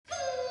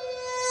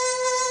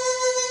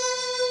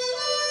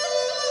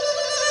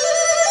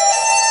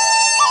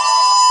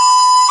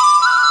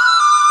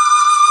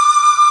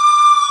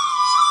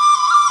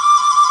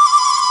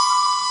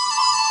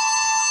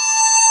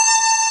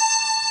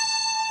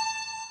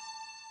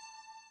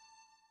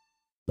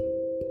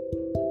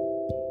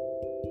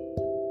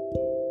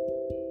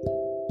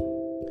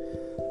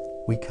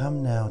We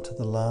come now to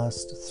the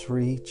last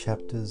 3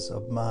 chapters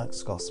of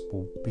Mark's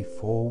Gospel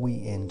before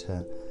we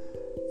enter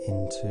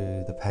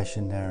into the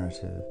Passion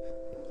narrative.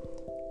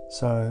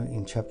 So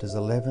in chapters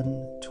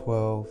 11,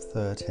 12,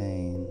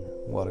 13,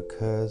 what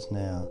occurs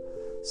now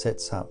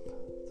sets up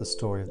the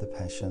story of the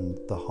Passion,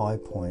 the high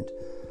point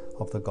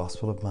of the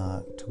Gospel of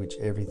Mark to which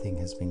everything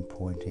has been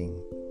pointing.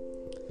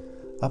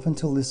 Up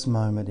until this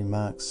moment in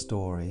Mark's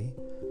story,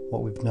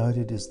 what we've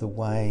noted is the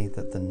way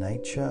that the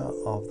nature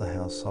of the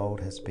household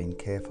has been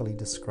carefully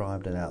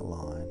described and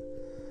outlined.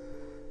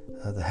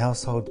 The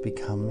household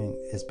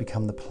has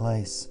become the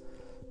place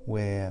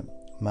where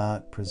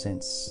Mark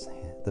presents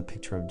the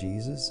picture of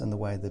Jesus and the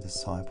way the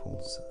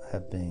disciples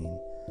have been.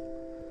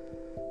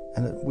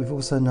 And we've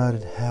also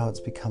noted how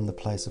it's become the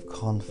place of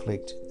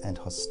conflict and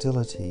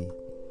hostility,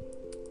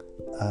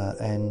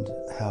 and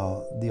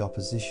how the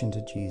opposition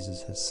to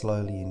Jesus has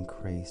slowly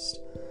increased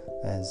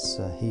as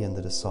he and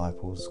the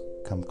disciples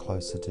come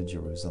closer to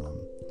Jerusalem.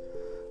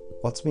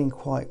 What's been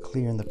quite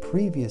clear in the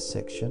previous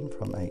section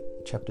from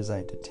chapters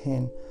 8 to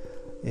 10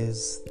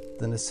 is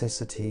the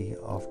necessity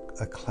of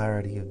a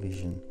clarity of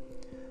vision,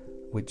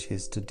 which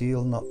is to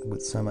deal not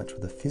with so much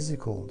with a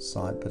physical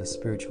sight but a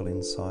spiritual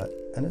insight,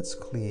 and it's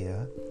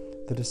clear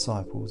the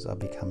disciples are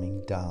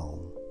becoming dull.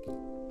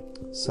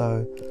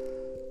 So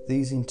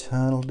these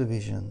internal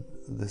division,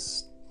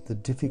 the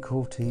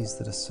difficulties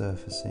that are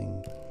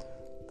surfacing,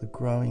 the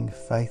growing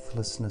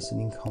faithlessness and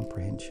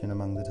incomprehension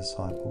among the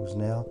disciples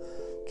now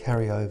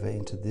carry over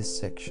into this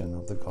section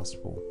of the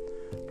Gospel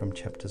from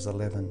chapters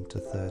 11 to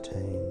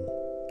 13.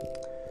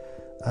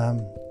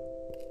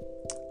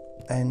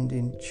 And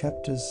in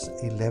chapters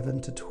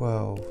 11 to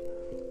 12,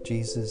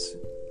 Jesus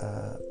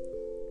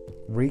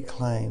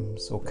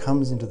reclaims or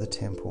comes into the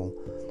temple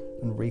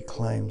and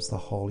reclaims the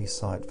holy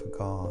site for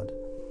God.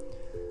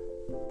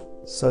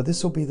 So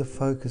this will be the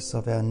focus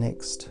of our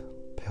next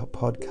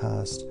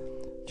podcast,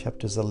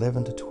 chapters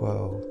 11 to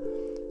 12.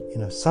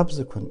 In a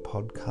subsequent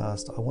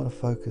podcast, I want to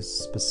focus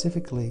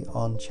specifically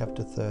on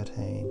chapter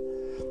 13,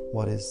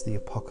 what is the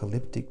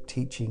apocalyptic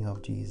teaching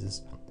of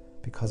Jesus,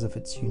 because of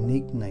its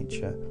unique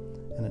nature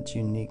and its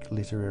unique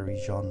literary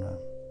genre.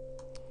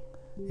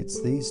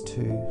 It's these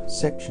 2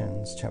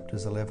 sections,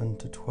 chapters 11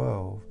 to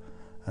 12,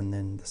 and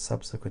then the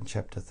subsequent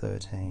chapter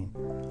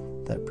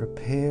 13, that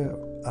prepare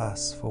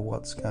us for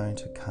what's going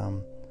to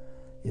come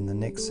in the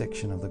next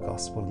section of the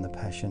Gospel and the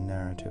Passion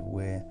narrative,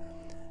 where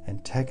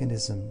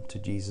antagonism to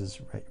Jesus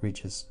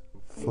reaches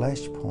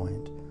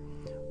flashpoint,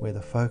 where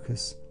the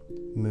focus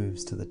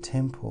moves to the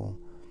temple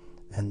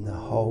and the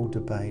whole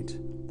debate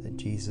that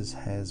Jesus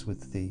has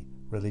with the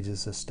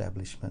religious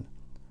establishment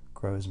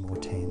grows more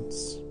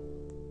tense.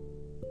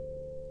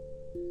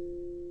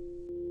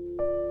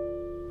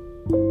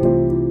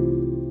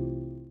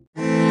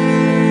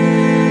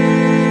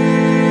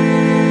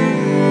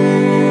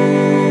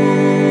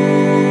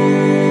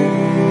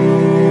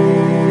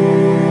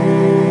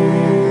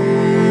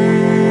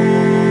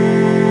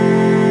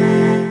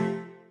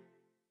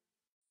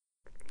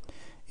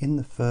 In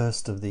the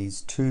first of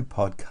these 2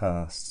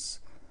 podcasts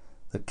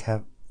that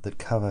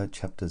cover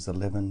chapters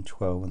 11,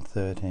 12 and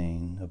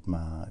 13 of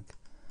Mark,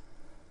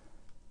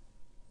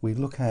 we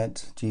look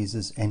at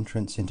Jesus'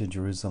 entrance into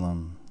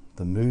Jerusalem,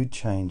 the mood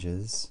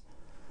changes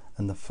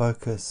and the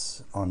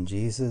focus on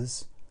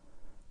Jesus,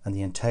 and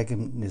the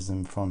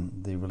antagonism from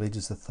the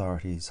religious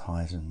authorities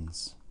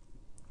heightens.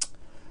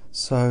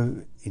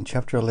 So in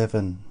chapter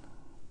 11,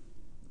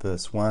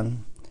 verse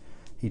 1,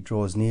 he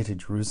draws near to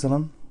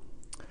Jerusalem,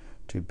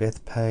 to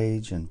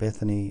Bethphage and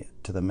Bethany,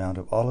 to the Mount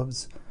of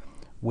Olives,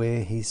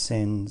 where he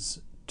sends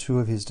 2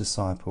 of his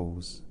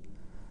disciples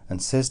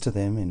and says to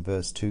them in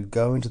verse 2,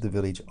 "Go into the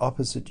village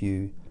opposite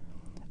you,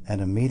 and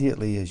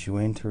immediately as you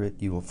enter it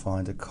you will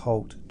find a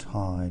colt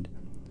tied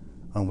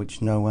on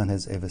which no one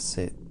has ever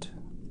sat.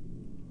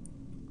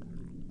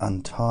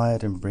 Untie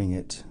it and bring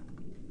it.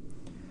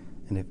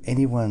 And if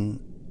anyone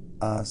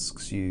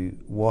asks you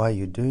why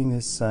you're doing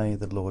this, say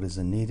the Lord is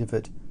in need of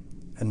it,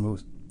 and will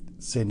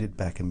send it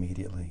back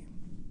immediately."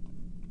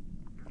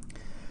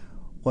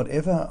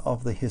 Whatever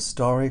of the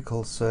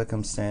historical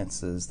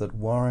circumstances that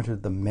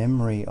warranted the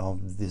memory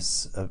of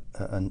this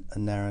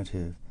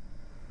narrative,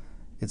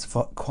 it's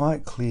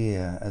quite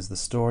clear as the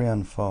story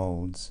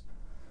unfolds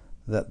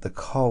that the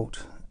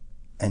colt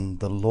and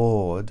the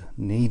Lord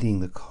needing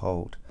the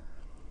colt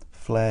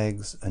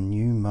flags a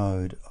new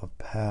mode of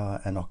power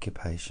and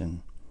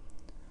occupation.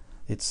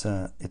 It's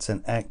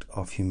an act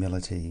of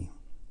humility.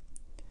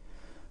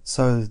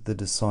 So the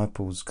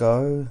disciples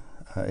go.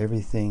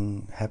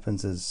 Everything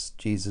happens as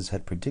Jesus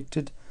had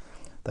predicted.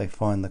 They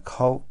find the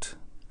colt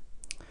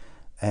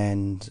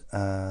and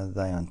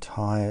they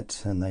untie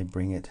it and they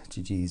bring it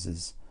to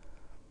Jesus.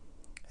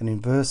 And in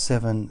verse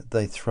 7,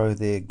 they throw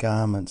their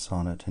garments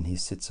on it and he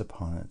sits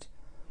upon it.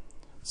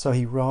 So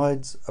he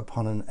rides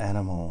upon an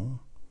animal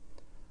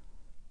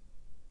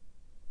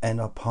and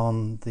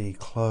upon the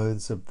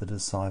clothes of the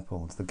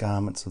disciples, the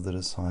garments of the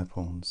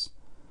disciples.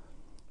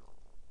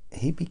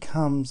 He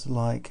becomes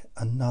like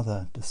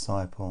another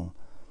disciple.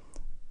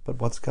 But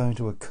what's going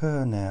to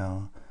occur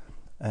now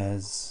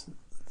as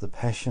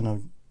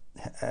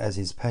as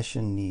his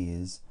passion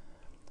nears,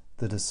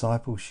 the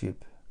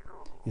discipleship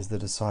is the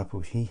disciple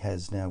he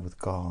has now with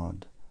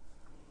God.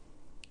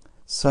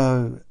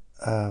 So,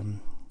 in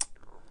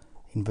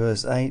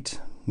verse 8,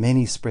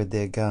 many spread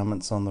their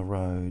garments on the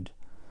road,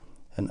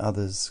 and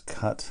others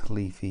cut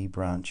leafy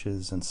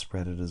branches and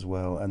spread it as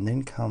well. And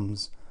then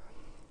comes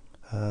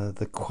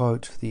the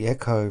quote, the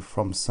echo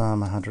from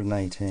Psalm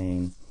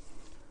 118,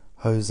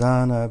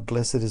 Hosanna,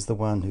 blessed is the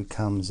one who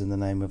comes in the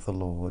name of the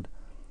Lord.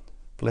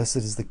 Blessed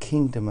is the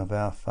kingdom of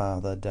our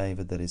father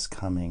David that is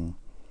coming.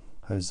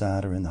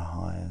 Hosanna in the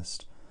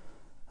highest.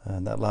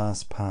 And that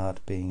last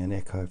part being an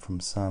echo from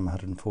Psalm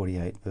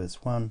 148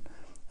 verse 1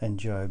 and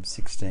Job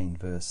 16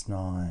 verse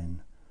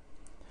 9.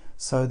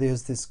 So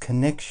there's this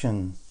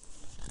connection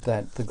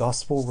that the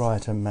gospel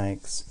writer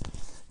makes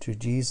to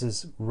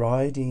Jesus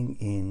riding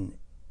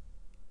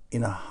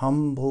in a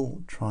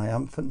humble,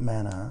 triumphant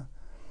manner,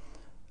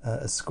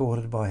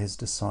 escorted by his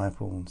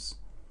disciples.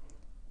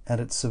 And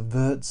it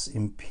subverts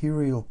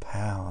imperial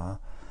power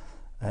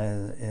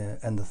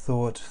and the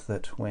thought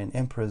that when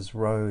emperors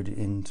rode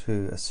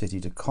into a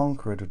city to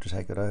conquer it or to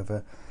take it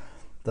over,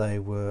 they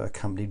were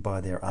accompanied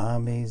by their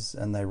armies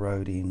and they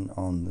rode in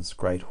on this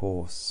great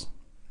horse.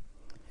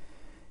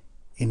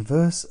 In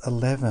verse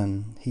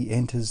 11, he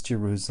enters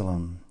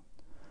Jerusalem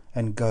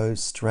and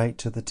goes straight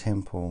to the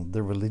temple,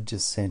 the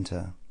religious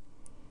centre.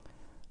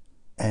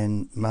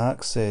 And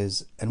Mark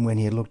says, and when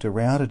he had looked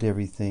around at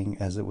everything,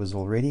 as it was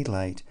already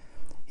late,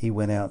 he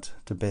went out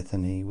to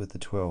Bethany with the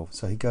 12.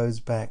 So he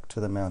goes back to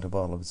the Mount of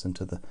Olives and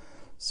to the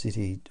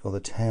city or the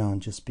town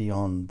just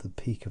beyond the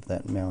peak of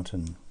that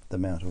mountain, the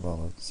Mount of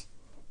Olives.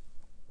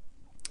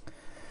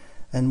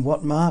 And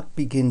what Mark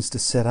begins to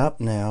set up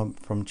now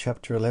from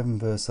chapter 11,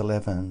 verse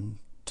 11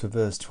 to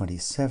verse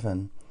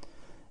 27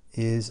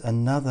 is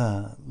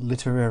another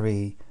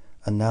literary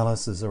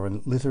analysis or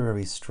a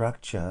literary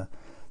structure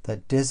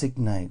that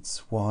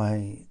designates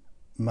why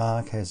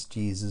Mark has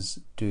Jesus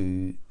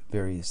do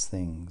various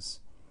things.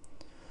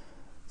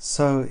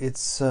 So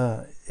it's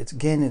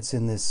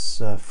in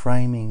this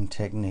framing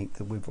technique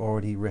that we've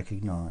already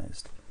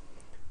recognized.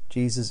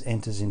 Jesus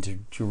enters into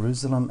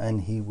Jerusalem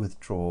and he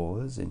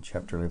withdraws in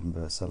chapter 11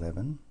 verse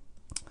 11.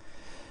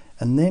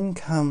 And then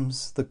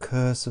comes the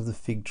curse of the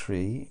fig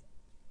tree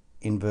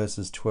in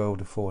verses 12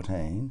 to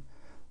 14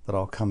 that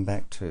I'll come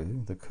back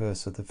to, the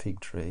curse of the fig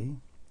tree.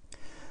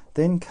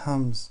 Then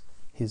comes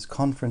his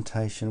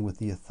confrontation with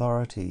the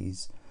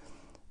authorities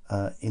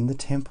in the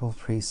temple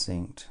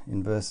precinct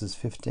in verses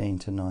 15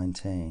 to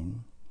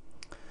 19.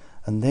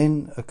 And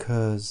then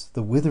occurs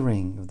the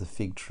withering of the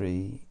fig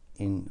tree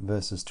in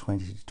verses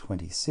 20 to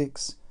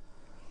 26.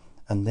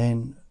 And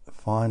then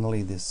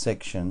finally this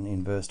section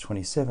in verse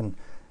 27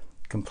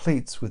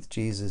 completes with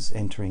Jesus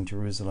entering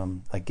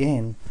Jerusalem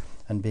again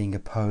and being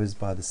opposed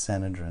by the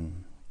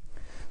Sanhedrin.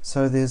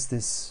 So there's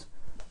this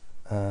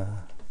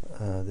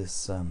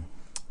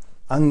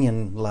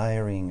onion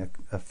layering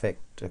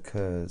effect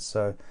occurs.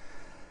 So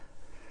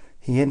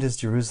he enters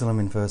Jerusalem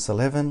in verse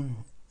 11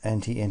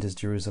 and he enters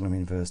Jerusalem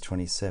in verse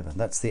 27.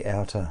 That's the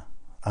outer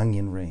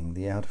onion ring,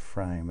 the outer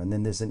frame. And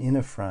then there's an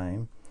inner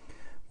frame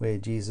where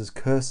Jesus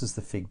curses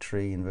the fig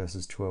tree in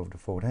verses 12 to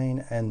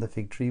 14 and the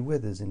fig tree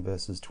withers in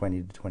verses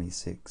 20 to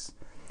 26.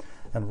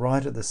 And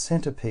right at the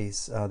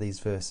centerpiece are these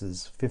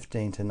verses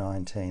 15 to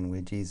 19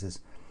 where Jesus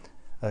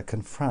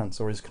confronts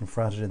or is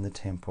confronted in the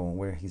temple,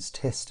 where he's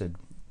tested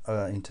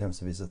in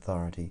terms of his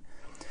authority.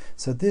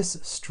 So this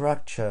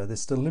structure,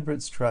 this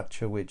deliberate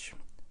structure which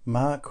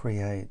Mark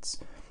creates,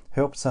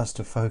 helps us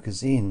to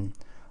focus in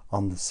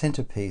on the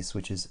centerpiece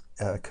which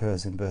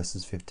occurs in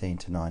verses 15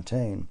 to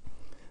 19.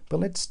 But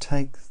let's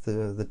take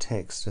the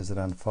text as it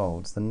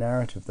unfolds, the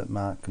narrative that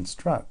Mark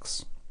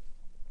constructs.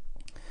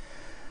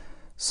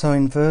 So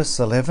in verse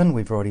 11,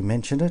 we've already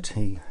mentioned it,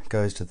 he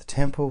goes to the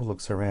temple,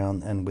 looks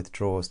around and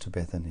withdraws to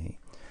Bethany.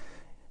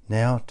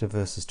 Now to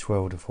verses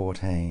 12 to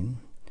 14.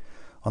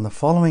 On the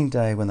following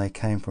day when they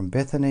came from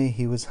Bethany,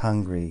 he was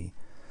hungry,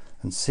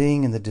 and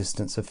seeing in the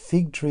distance a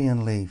fig tree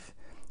and leaf,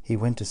 he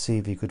went to see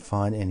if he could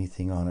find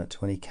anything on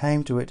it. When he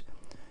came to it,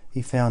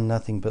 he found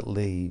nothing but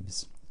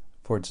leaves,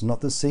 for it's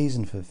not the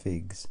season for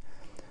figs.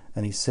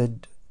 And he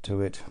said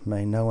to it,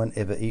 "May no one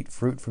ever eat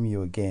fruit from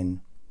you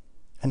again."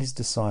 And his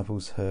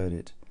disciples heard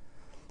it.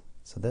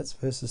 So that's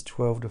verses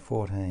 12 to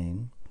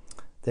 14.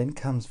 Then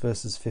comes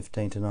verses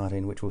 15 to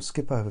 19, which we'll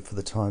skip over for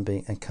the time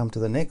being, and come to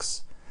the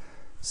next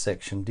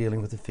section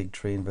dealing with the fig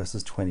tree in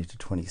verses 20 to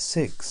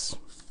 26.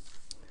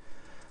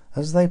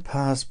 As they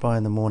passed by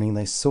in the morning,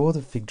 they saw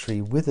the fig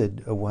tree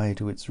withered away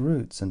to its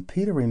roots. And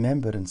Peter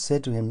remembered and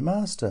said to him,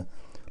 "Master,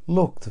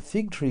 look, the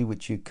fig tree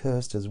which you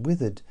cursed has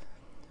withered."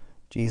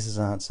 Jesus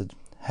answered,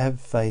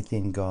 "Have faith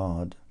in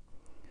God.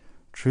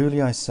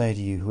 Truly I say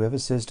to you, whoever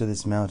says to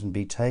this mountain,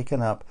 'Be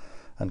taken up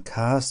and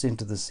cast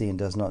into the sea,' and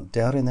does not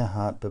doubt in their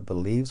heart, but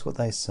believes what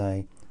they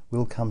say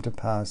will come to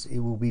pass, it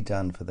will be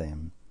done for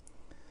them.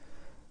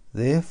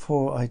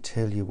 Therefore I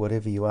tell you,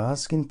 whatever you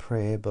ask in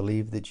prayer,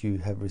 believe that you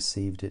have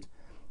received it,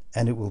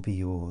 and it will be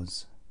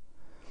yours.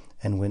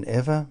 And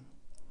whenever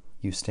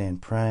you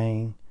stand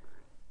praying,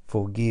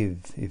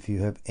 Forgive if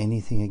you have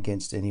anything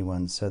against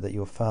anyone, so that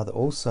your Father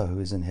also who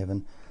is in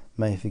heaven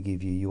may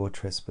forgive you your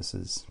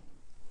trespasses.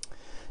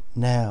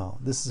 Now,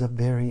 this is a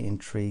very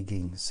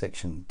intriguing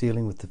section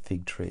dealing with the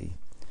fig tree.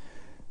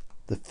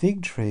 The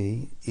fig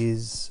tree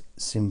is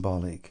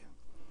symbolic.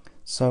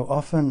 So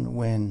often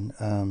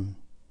when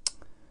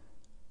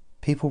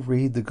people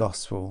read the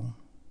gospel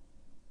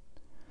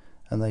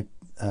and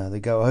they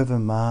go over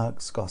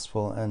Mark's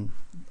gospel, and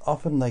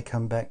often they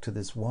come back to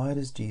this: why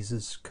does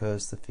Jesus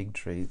curse the fig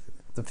tree?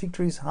 The fig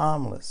tree is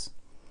harmless.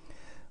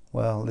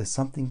 Well, there's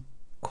something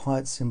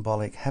quite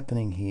symbolic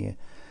happening here,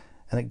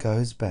 and it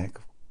goes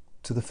back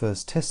to the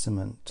First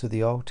Testament, to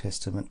the Old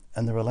Testament,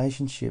 and the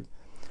relationship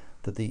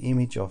that the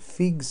image of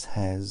figs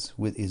has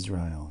with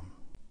Israel.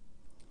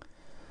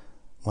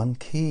 One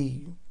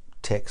key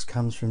text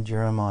comes from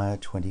Jeremiah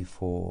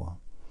 24,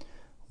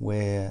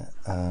 where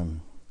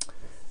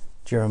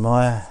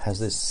Jeremiah has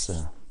this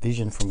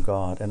vision from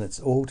God, and it's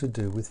all to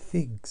do with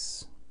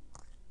figs.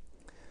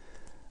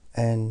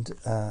 And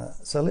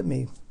so let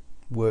me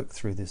work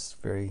through this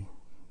very,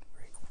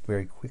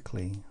 very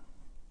quickly,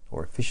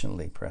 or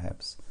efficiently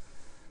perhaps.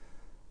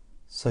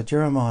 So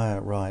Jeremiah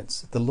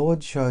writes, "The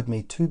Lord showed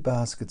me 2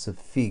 baskets of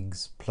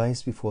figs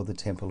placed before the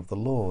temple of the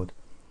Lord.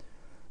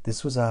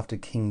 This was after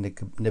King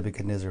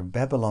Nebuchadnezzar of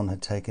Babylon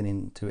had taken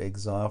into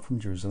exile from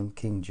Jerusalem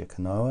King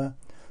Jeconiah,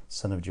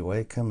 son of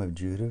Joachim of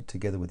Judah,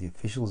 together with the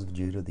officials of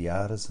Judah, the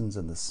artisans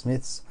and the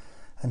smiths,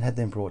 and had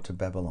them brought to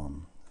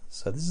Babylon."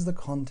 So this is the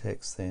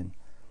context then,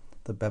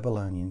 the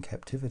Babylonian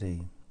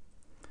captivity.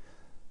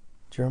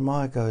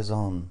 Jeremiah goes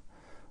on,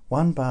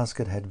 "One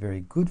basket had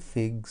very good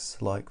figs,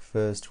 like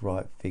first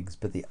ripe figs,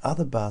 but the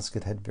other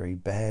basket had very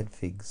bad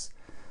figs,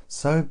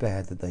 so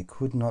bad that they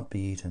could not be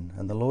eaten.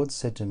 And the Lord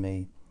said to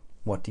me,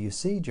 'What do you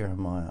see,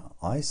 Jeremiah?'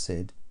 I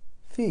said,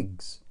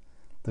 'Figs.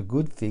 The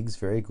good figs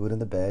very good,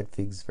 and the bad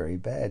figs very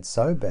bad,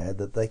 so bad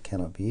that they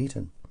cannot be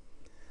eaten.'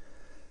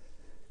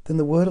 Then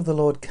the word of the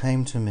Lord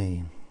came to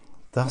me.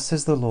 'Thus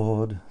says the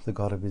Lord, the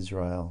God of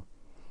Israel,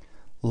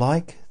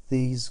 like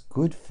these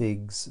good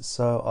figs,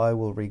 so I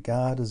will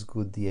regard as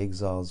good the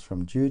exiles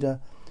from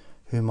Judah,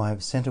 whom I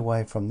have sent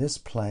away from this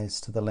place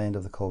to the land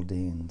of the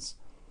Chaldeans.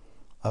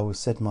 I will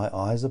set my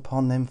eyes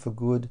upon them for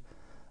good,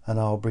 and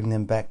I will bring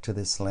them back to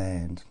this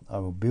land. I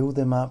will build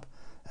them up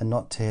and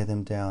not tear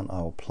them down.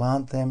 I will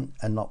plant them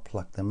and not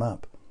pluck them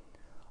up.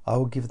 I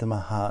will give them a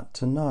heart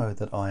to know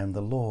that I am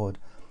the Lord,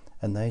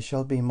 and they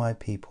shall be my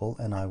people,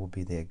 and I will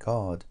be their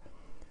God,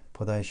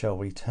 for they shall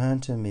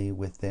return to me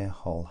with their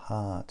whole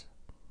heart.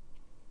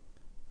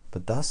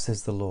 But thus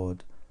says the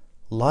Lord,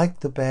 like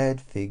the bad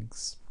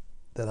figs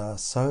that are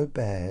so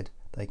bad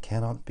they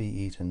cannot be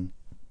eaten,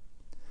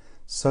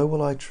 so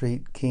will I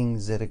treat King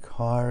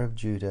Zedekiah of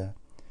Judah,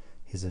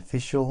 his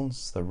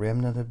officials, the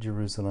remnant of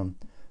Jerusalem,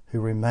 who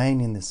remain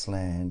in this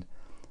land,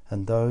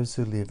 and those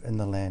who live in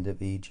the land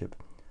of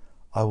Egypt.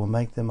 I will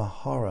make them a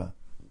horror,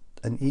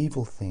 an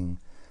evil thing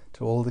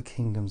to all the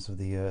kingdoms of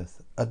the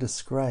earth, a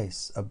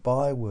disgrace, a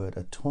byword,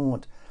 a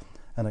taunt,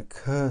 and a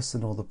curse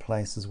in all the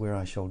places where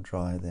I shall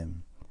drive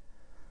them.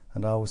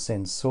 And I will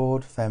send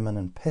sword, famine,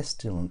 and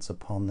pestilence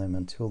upon them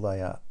until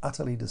they are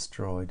utterly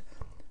destroyed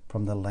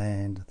from the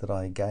land that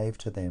I gave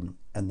to them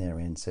and their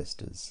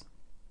ancestors."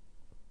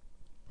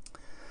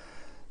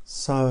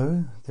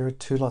 So there are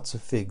 2 lots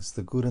of figs,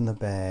 the good and the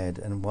bad,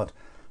 and what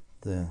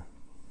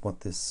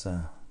this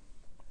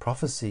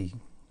prophecy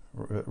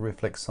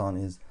reflects on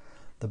is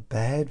the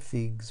bad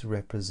figs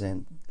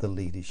represent the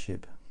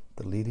leadership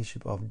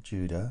of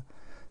Judah,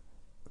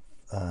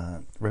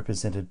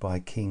 represented by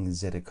King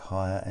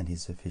Zedekiah and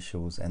his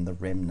officials, and the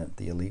remnant,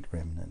 the elite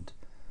remnant.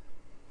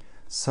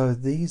 So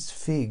these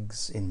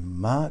figs in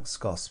Mark's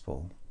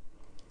Gospel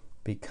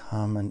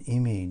become an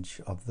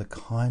image of the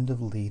kind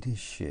of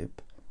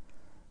leadership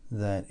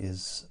that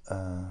is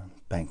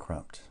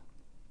bankrupt.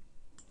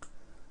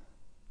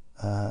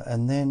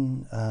 And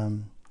then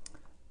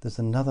there's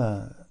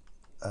another,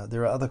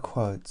 there are other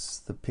quotes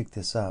that pick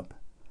this up.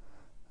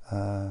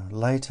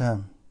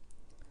 Later,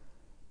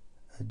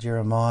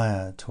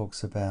 Jeremiah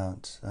talks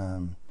about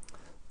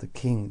the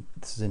king,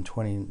 this is in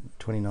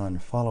 29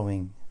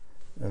 following,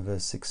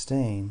 verse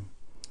 16,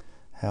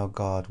 how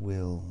God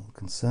will,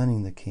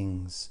 concerning the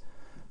kings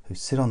who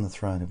sit on the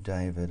throne of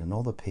David and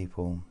all the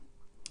people,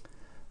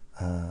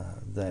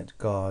 that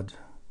God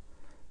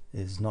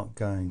is not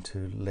going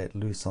to let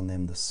loose on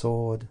them the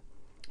sword,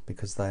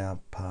 because they are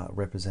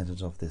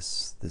representative of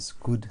these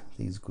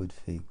good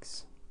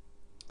figs.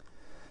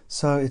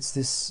 So it's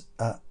this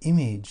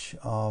image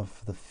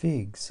of the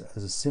figs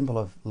as a symbol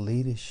of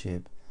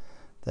leadership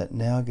that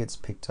now gets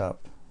picked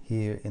up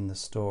here in the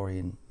story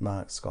in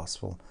Mark's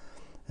Gospel,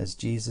 as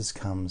Jesus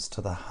comes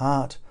to the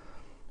heart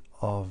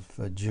of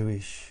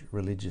Jewish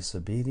religious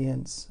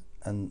obedience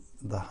and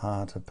the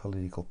heart of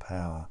political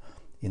power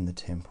in the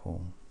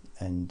temple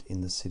and in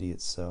the city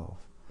itself.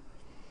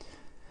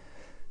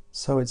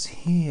 So it's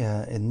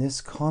here in this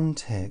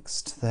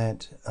context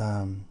that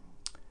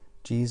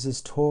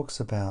Jesus talks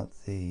about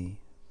the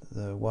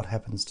what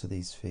happens to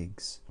these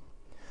figs,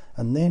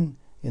 and then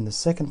in the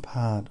second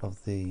part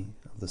of the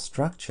the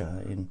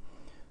structure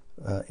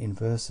in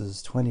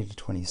verses 20 to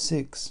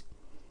 26.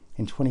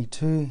 In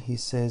 22 he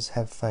says,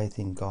 have faith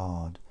in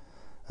God,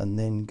 and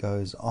then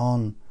goes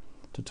on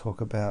to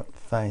talk about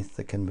faith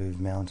that can move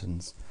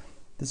mountains.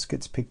 This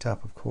gets picked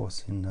up, of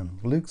course, in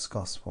Luke's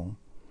Gospel.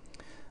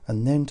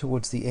 And then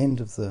towards the end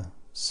of the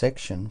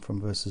section,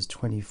 from verses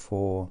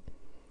 24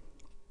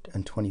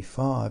 and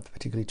 25,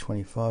 particularly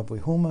 25, we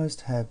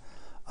almost have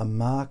a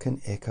mark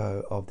and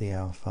echo of the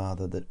Our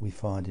Father that we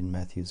find in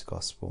Matthew's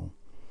Gospel.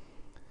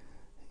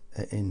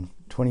 In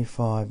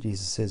 25,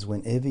 Jesus says,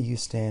 whenever you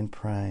stand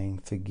praying,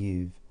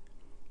 forgive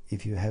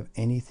if you have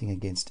anything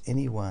against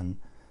anyone,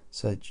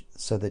 so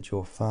that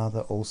your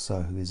Father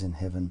also who is in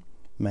heaven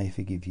may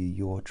forgive you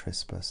your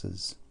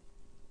trespasses.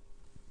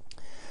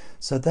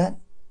 So that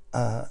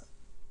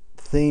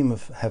theme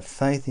of have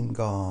faith in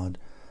God,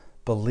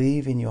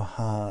 believe in your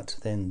heart,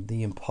 then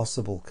the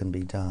impossible can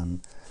be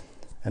done,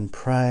 and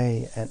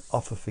pray and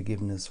offer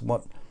forgiveness.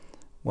 What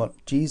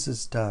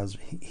Jesus does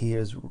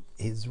here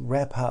is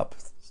wrap up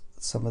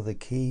some of the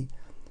key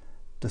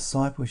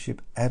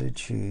discipleship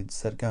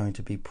attitudes that are going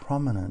to be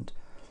prominent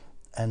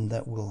and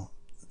that will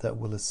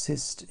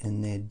assist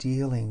in their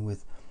dealing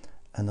with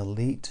an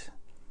elite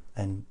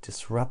and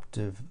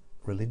disruptive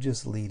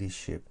religious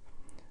leadership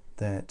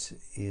that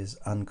is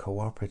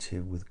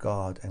uncooperative with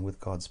God and with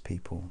God's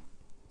people.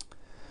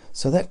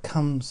 So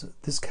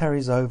this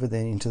carries over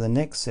then into the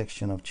next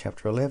section of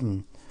chapter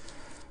 11,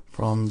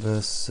 from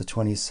verse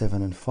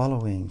 27 and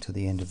following to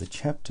the end of the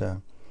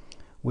chapter,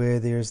 where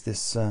there's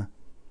this,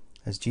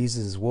 as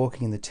Jesus is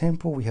walking in the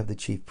temple, we have the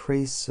chief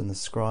priests and the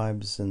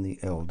scribes and the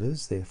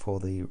elders, therefore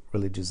the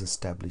religious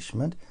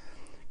establishment,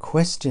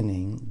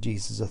 questioning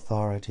Jesus'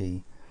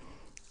 authority.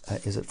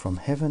 Is it from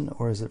heaven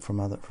or is it from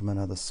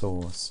another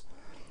source?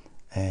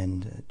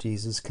 And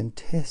Jesus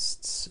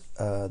contests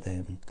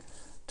them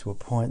to a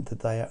point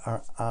that they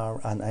are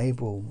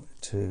unable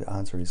to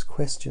answer his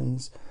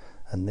questions,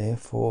 and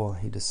therefore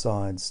he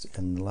decides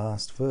in the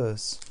last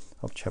verse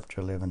of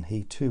chapter 11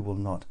 he too will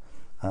not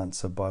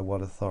answer by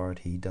what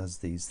authority he does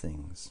these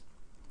things.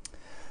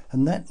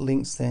 And that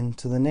links then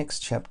to the next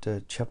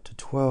chapter, chapter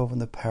 12,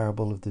 and the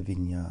parable of the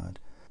vineyard.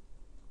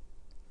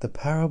 The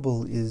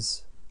parable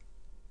is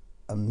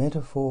a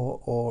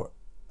metaphor or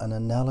an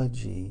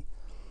analogy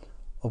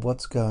of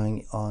what's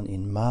going on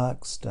in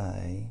Mark's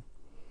day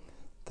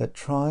that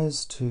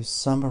tries to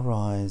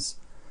summarize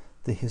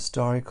the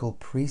historical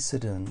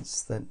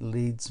precedents that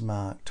leads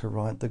Mark to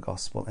write the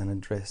gospel and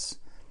address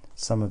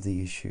some of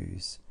the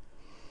issues.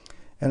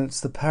 And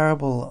it's the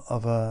parable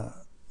of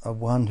a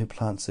one who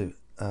plants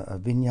a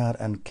vineyard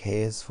and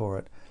cares for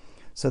it.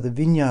 So the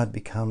vineyard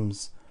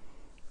becomes,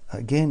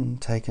 again,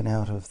 taken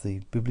out of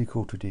the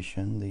biblical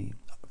tradition, the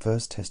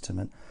First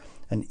Testament,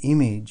 an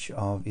image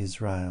of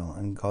Israel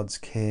and God's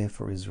care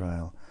for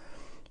Israel,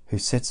 who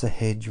sets a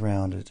hedge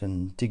round it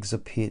and digs a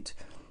pit,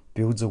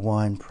 builds a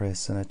wine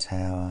press and a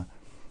tower,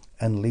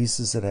 and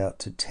leases it out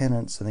to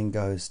tenants, and then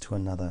goes to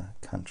another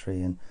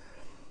country.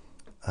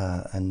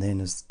 And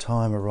then as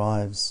time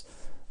arrives,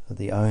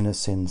 the owner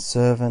sends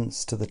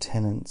servants to the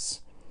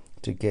tenants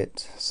to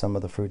get some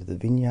of the fruit of the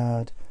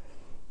vineyard,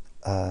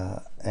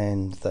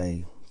 and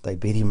they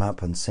beat him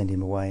up and send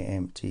him away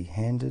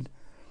empty-handed.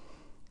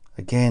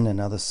 Again,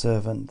 another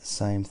servant, the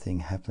same thing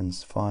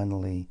happens.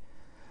 Finally,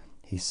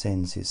 he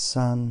sends his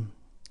son,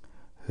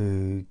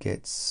 who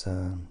gets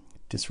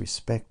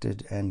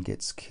disrespected and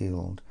gets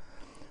killed.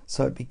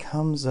 So it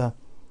becomes an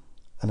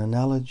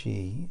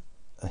analogy,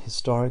 a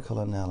historical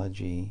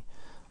analogy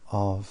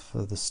of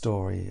the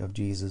story of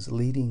Jesus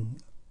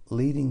leading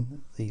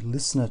the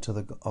listener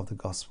of the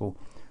gospel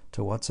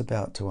to what's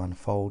about to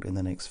unfold in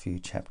the next few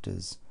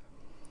chapters.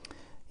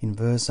 In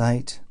verse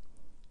 8,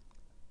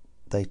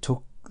 they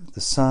took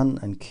the son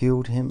and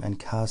killed him and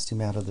cast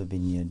him out of the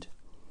vineyard.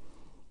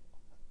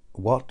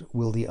 What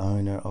will the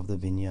owner of the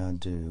vineyard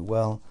do?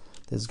 Well,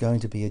 there's going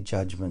to be a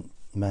judgment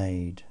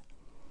made,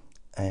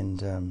 and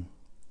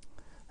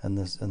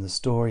the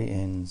story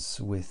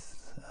ends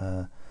with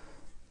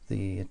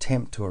the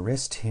attempt to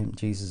arrest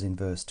Jesus in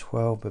verse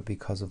 12, but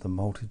because of the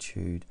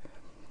multitude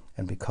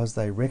and because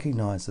they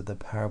recognized that the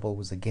parable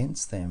was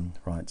against them,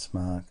 writes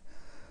Mark,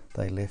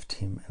 they left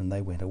him and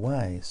they went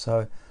away.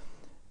 So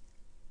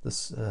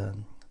this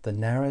the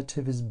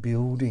narrative is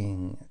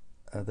building,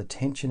 the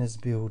tension is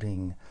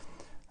building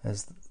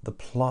as the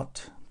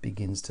plot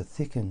begins to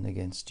thicken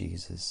against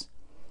Jesus.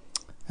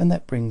 And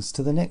that brings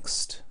to the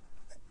next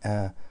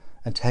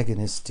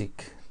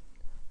antagonistic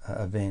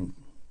event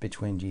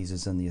between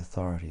Jesus and the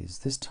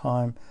authorities. This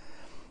time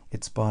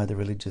it's by the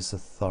religious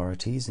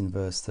authorities in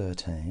verse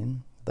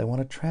 13. They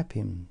want to trap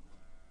him.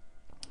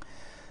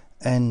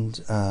 And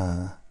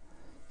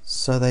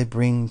so they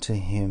bring to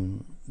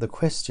him the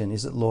question,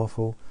 is it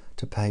lawful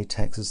to pay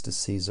taxes to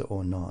Caesar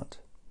or not?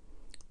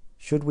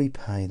 Should we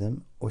pay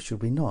them or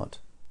should we not?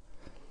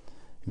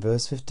 In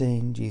verse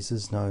 15,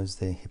 Jesus knows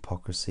their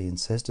hypocrisy and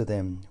says to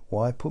them,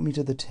 why put me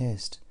to the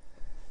test?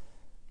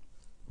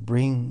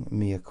 Bring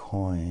me a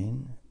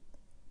coin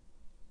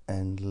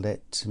and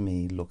let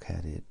me look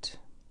at it.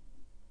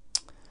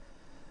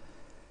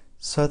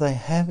 So they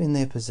have in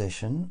their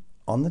possession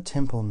on the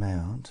Temple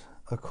Mount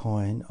a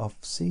coin of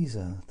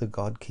Caesar, the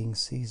god King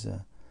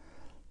Caesar.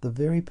 The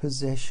very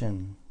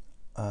possession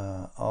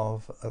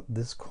of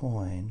this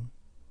coin,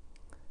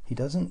 he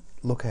doesn't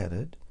look at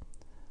it.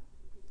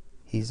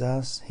 He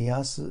asks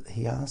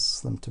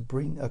them to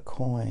bring a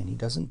coin. He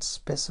doesn't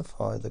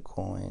specify the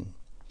coin.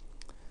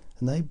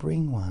 And they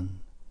bring one.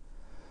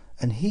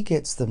 And he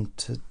gets them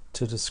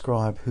to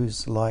describe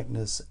whose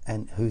likeness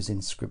and whose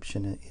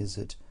inscription is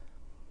it.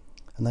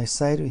 And they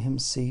say to him,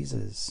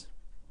 Caesar's.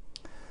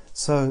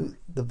 So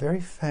the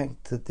very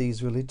fact that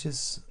these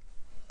religious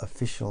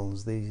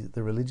officials, the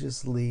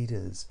religious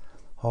leaders,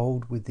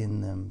 hold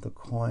within them the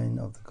coin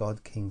of the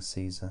god King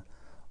Caesar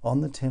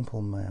on the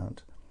Temple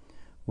Mount,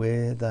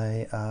 where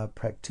they are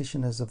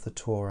practitioners of the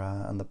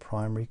Torah and the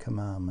primary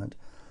commandment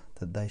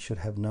that they should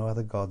have no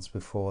other gods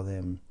before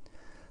them.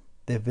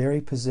 Their very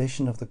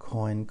possession of the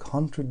coin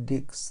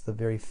contradicts the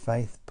very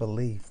faith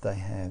belief they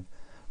have,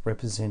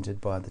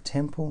 represented by the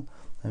temple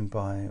and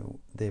by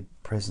their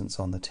presence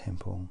on the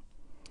temple.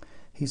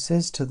 He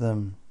says to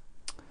them,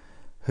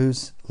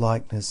 whose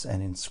likeness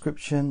and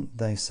inscription?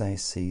 They say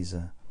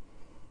Caesar.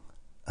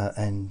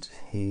 And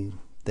he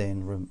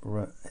then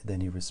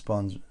he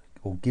responds,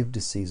 or give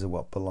to Caesar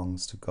what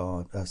belongs to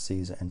God,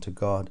 Caesar, and to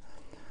God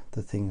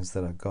the things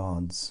that are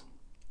God's.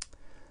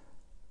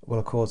 Well,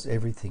 of course,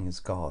 everything is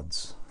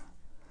God's,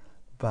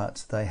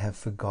 but they have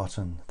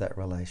forgotten that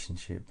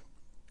relationship.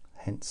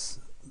 Hence,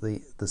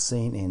 the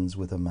scene ends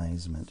with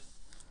amazement.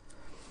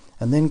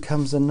 And then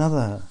comes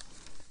another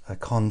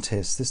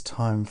contest, this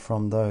time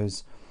from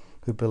those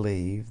who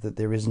believe that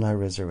there is no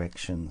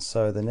resurrection.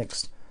 So the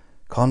next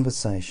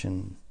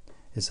conversation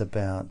is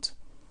about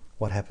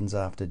what happens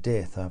after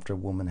death, after a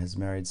woman has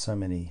married so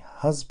many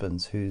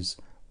husbands, whose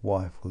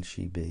wife will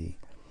she be?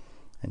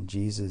 And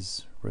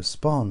Jesus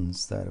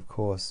responds that, of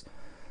course,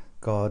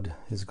 God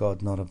is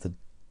God not of the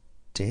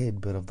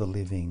dead, but of the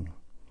living,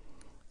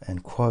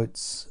 and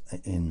quotes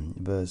in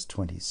verse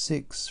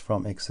 26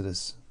 from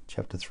Exodus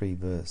chapter 3,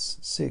 verse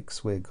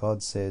 6, where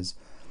God says,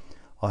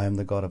 I am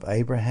the God of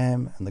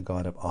Abraham, and the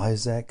God of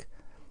Isaac,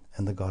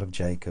 and the God of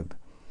Jacob.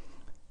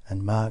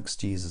 And Mark's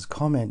Jesus'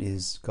 comment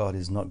is, God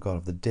is not God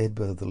of the dead,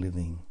 but of the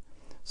living.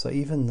 So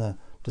even the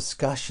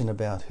discussion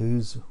about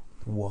whose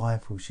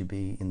wife will she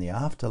be in the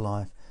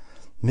afterlife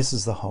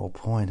misses the whole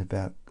point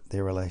about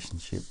their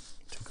relationship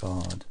to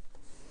God.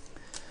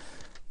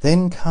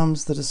 Then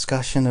comes the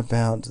discussion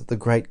about the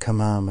great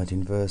commandment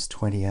in verse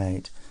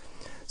 28.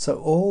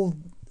 So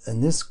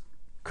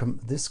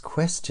this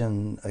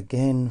question,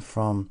 again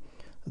from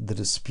the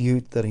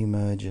dispute that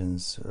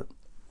emerges,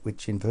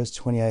 which in verse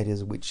 28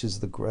 is, which is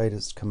the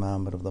greatest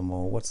commandment of them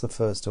all? What's the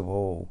first of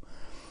all?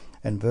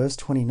 And verse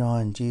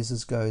 29,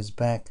 Jesus goes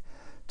back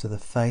to the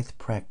faith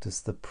practice,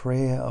 the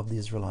prayer of the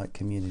Israelite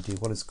community,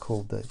 what is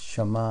called the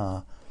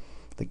Shema,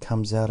 that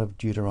comes out of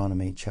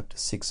Deuteronomy chapter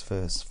 6,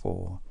 verse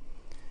 4.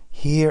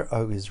 Hear,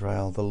 O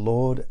Israel, the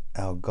Lord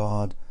our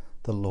God,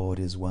 the Lord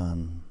is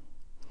one.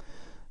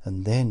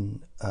 And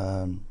then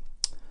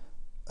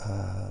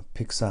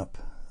picks up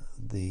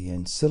the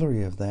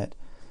ancillary of that.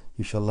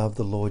 You shall love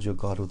the Lord your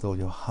God with all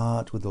your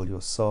heart, with all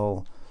your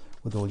soul,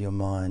 with all your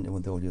mind, and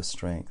with all your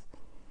strength.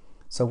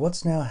 So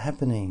what's now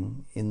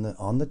happening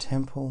on the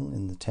temple,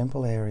 in the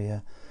temple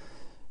area,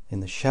 in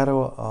the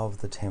shadow of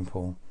the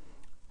temple,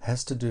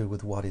 has to do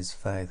with what is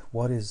faith,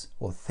 what is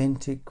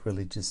authentic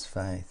religious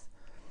faith,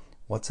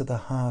 what's at the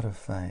heart of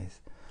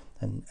faith,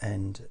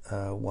 and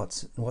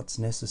what's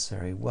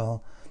necessary.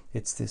 Well,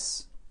 it's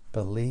this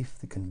belief,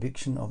 the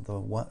conviction of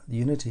the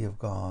unity of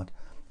God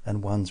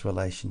and one's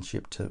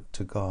relationship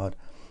to God,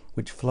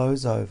 which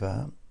flows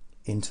over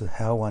into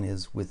how one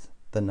is with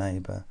the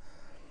neighbour.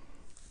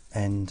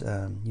 And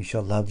you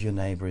shall love your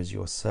neighbour as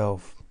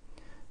yourself.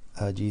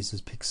 Jesus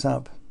picks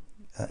up,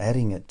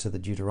 adding it to the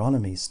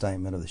Deuteronomy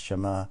statement of the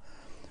Shema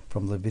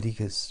from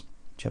Leviticus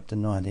chapter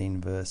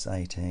 19, verse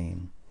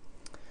 18.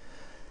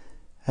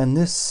 And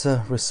this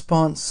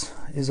response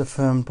is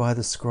affirmed by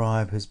the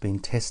scribe who's been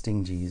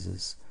testing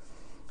Jesus.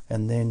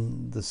 And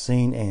then the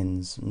scene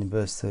ends in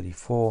verse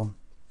 34.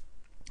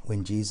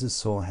 When Jesus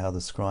saw how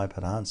the scribe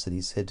had answered,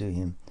 he said to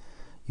him,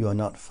 You are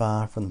not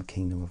far from the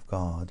kingdom of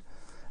God.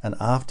 And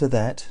after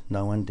that,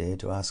 no one dared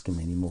to ask him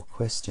any more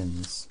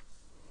questions.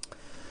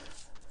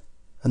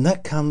 And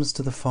that comes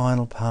to the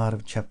final part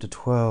of chapter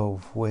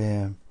 12,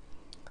 where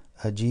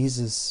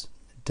Jesus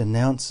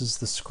denounces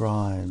the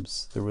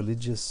scribes, the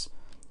religious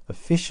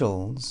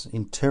officials,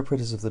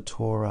 interpreters of the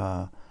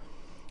Torah,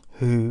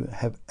 who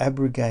have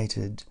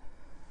abrogated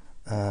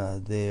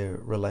their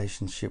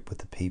relationship with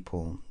the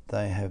people.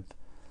 They have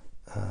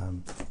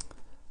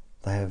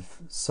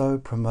so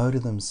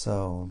promoted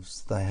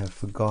themselves, they have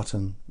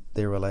forgotten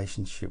their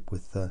relationship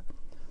with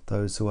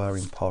those who are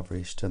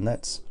impoverished. And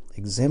that's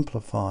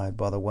exemplified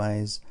by the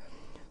ways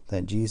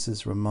that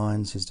Jesus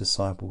reminds his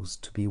disciples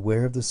to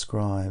beware of the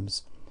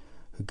scribes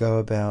who go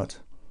about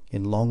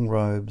in long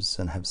robes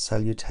and have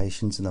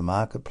salutations in the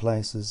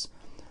marketplaces,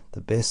 the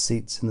best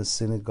seats in the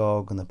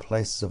synagogue, and the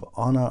places of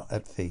honor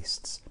at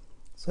feasts.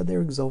 So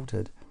they're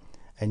exalted,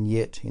 And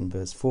yet, in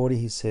verse 40,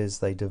 he says,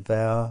 they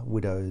devour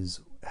widows'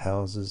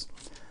 houses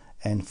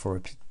and for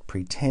a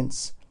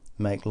pretense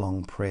make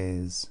long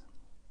prayers.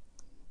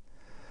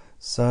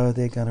 So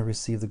they're going to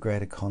receive the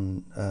greater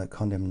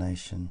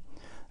condemnation.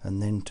 And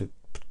then to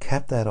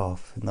cap that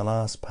off, in the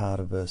last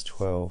part of verse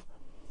 12,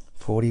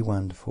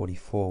 41 to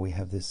 44, we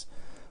have this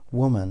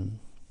woman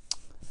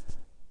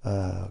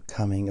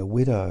coming, a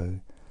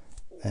widow,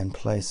 and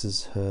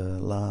places her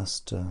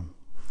last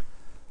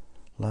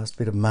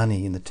bit of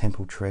money in the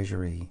temple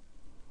treasury,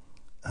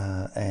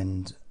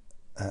 and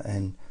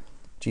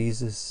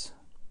Jesus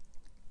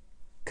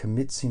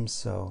commits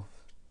himself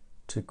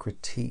to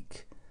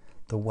critique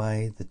the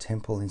way the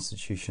temple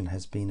institution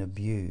has been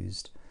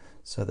abused,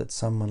 so that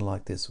someone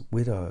like this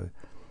widow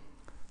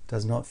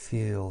does not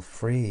feel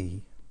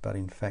free, but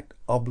in fact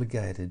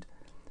obligated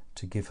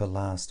to give her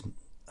last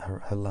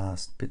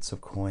bits of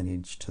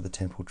coinage to the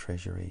temple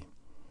treasury.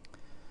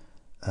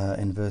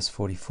 In verse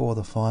 44,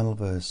 the final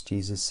verse,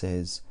 Jesus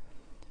says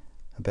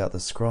about the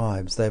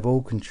scribes, they've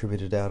all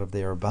contributed out of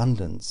their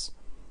abundance,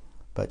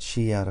 but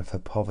she out of her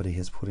poverty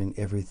has put in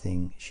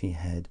everything she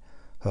had.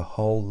 Her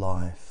whole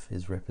life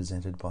is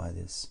represented by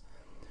this.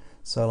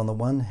 So on the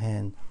one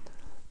hand,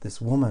 this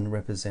woman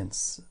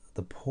represents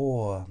the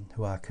poor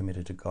who are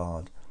committed to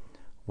God,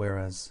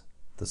 whereas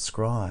the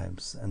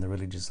scribes and the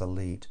religious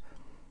elite,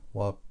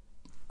 while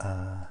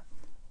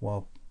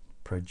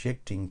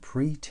projecting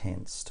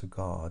pretense to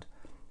God,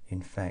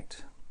 in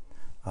fact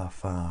are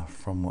far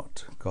from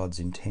what God's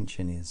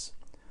intention is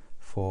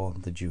for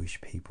the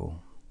Jewish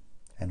people.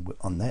 And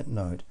on that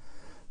note,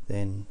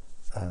 then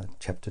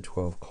chapter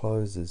 12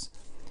 closes,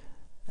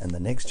 and the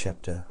next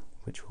chapter,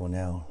 which we'll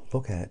now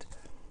look at,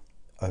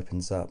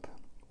 opens up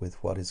with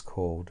what is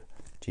called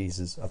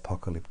Jesus'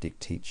 apocalyptic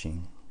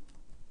teaching.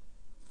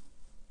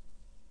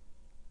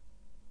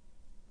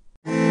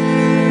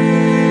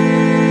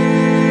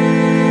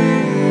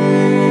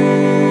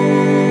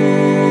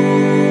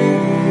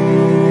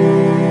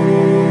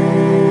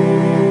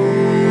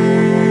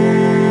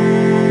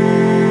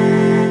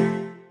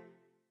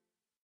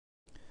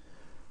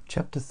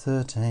 Chapter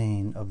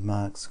 13 of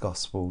Mark's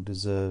Gospel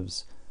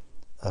deserves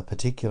a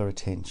particular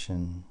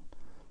attention,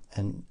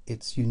 and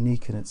it's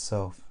unique in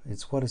itself.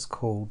 It's what is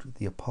called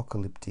the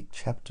apocalyptic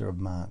chapter of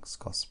Mark's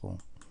Gospel.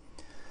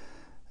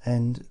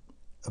 And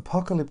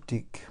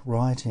apocalyptic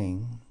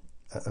writing,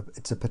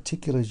 it's a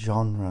particular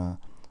genre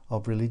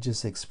of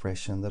religious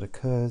expression that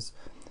occurs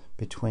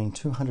between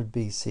 200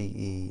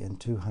 BCE and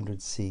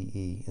 200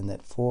 CE, in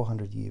that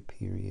 400-year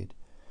period.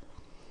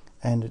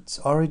 And its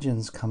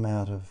origins come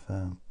out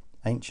of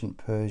ancient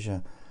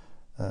Persia,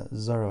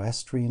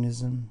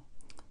 Zoroastrianism.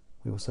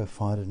 We also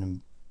find it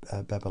in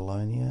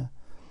Babylonia.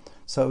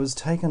 So it was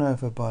taken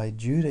over by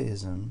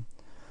Judaism,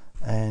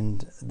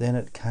 and then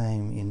it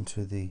came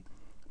into the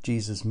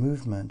Jesus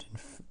movement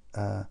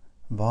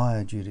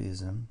via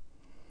Judaism.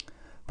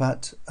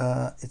 But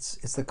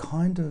it's the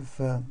kind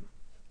of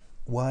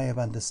way of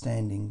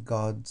understanding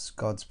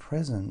God's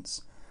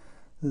presence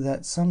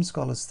that some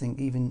scholars think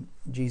even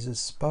Jesus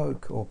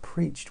spoke or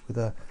preached with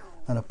an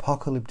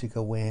apocalyptic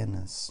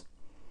awareness.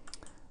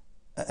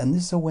 And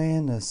this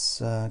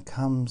awareness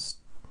comes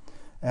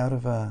out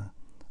of a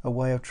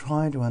way of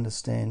trying to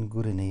understand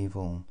good and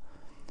evil.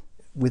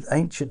 With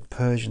ancient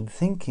Persian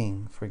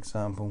thinking, for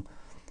example,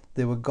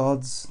 there were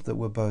gods that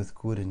were both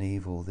good and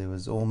evil. There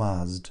was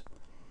Ormazd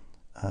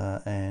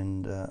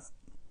and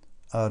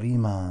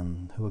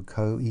Ahriman, who were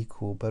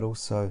co-equal but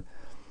also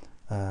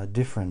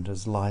different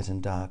as light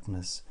and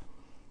darkness.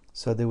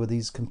 So there were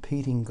these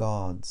competing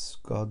gods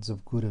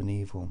of good and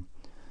evil.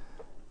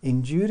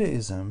 In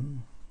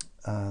Judaism,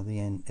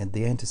 the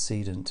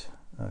antecedent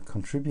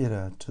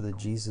contributor to the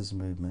Jesus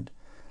movement,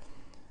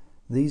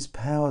 these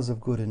powers of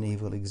good and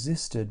evil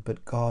existed,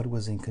 but God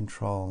was in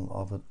control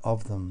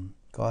of them.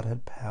 God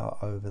had power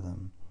over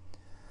them.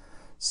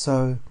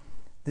 So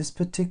this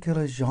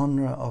particular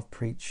genre of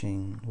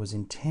preaching was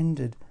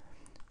intended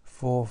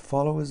for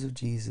followers of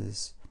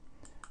Jesus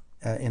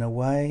in a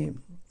way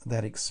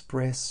that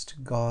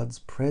expressed God's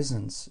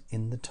presence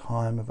in the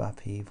time of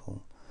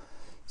upheaval.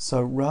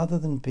 So rather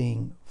than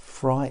being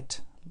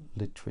fright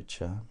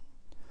literature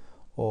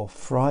or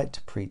fright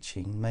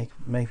preaching,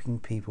 making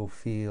people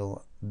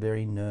feel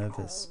very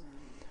nervous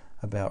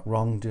about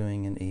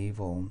wrongdoing and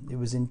evil, it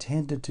was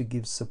intended to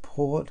give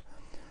support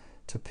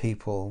to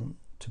people,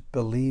 to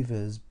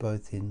believers,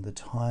 both in the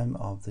time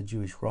of the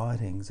Jewish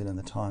writings and in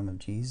the time of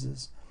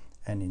Jesus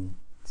and in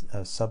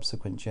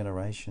subsequent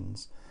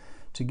generations,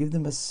 to give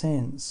them a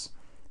sense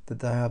that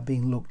they are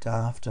being looked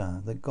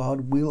after, that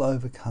God will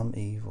overcome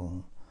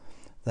evil,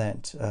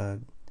 that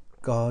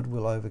God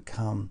will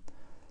overcome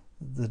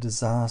the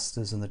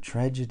disasters and the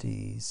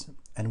tragedies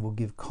and will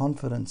give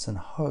confidence and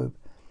hope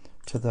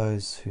to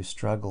those who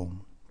struggle.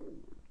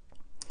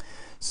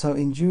 So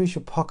in Jewish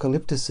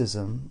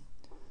apocalypticism,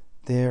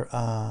 there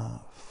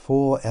are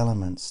 4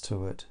 elements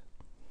to it.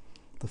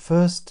 The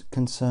first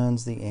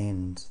concerns the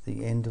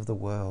end of the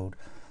world,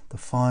 the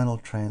final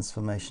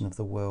transformation of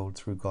the world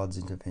through God's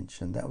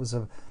intervention. That was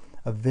a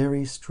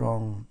very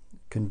strong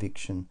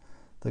conviction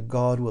that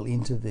God will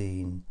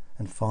intervene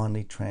and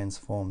finally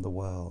transform the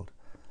world.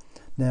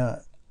 Now,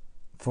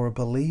 for a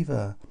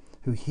believer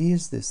who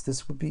hears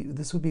this would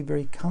be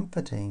very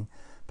comforting,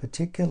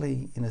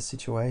 particularly in a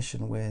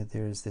situation where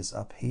there is this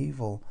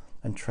upheaval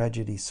and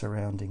tragedy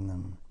surrounding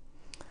them.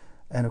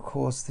 And of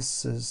course,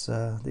 this is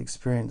the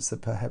experience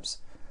that perhaps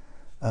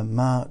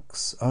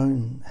Mark's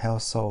own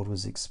household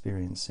was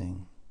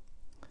experiencing.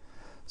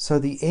 So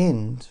the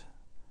end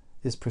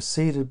is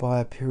preceded by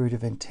a period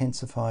of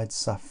intensified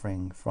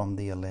suffering from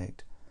the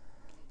elect,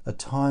 a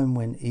time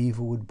when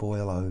evil would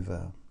boil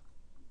over.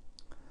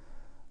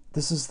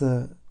 This is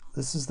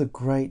the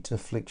great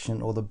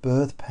affliction, or the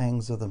birth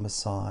pangs of the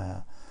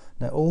Messiah.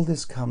 Now all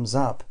this comes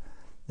up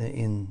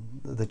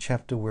in the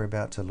chapter we're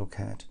about to look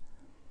at.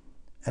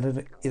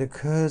 And it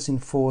occurs in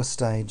 4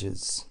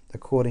 stages,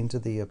 according to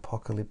the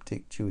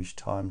apocalyptic Jewish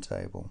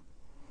timetable.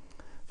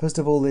 First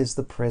of all, there's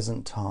the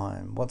present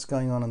time, what's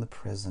going on in the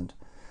present,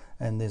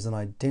 and there's an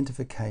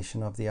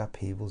identification of the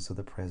upheavals of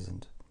the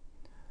present.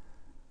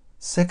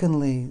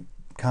 Secondly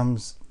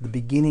comes the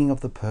beginning of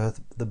the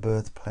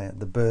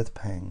birth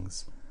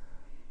pangs.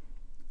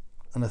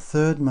 And a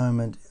third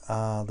moment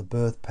are the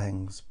birth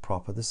pangs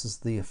proper. This is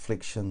the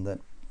affliction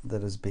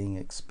that is being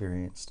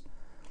experienced.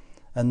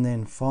 And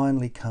then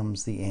finally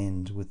comes the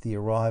end, with the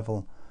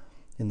arrival,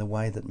 in the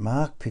way that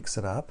Mark picks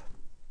it up,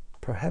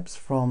 perhaps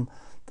from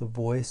the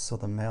voice or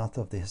the mouth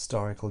of the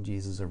historical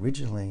Jesus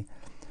originally,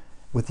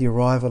 with the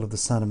arrival of the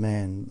Son of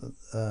Man,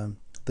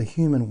 the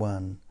human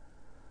one,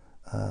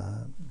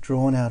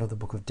 drawn out of the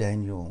book of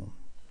Daniel,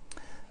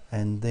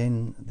 and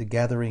then the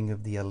gathering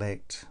of the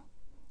elect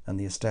and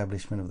the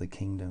establishment of the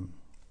kingdom.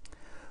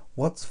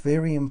 What's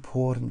very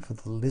important for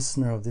the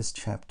listener of this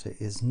chapter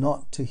is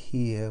not to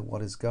hear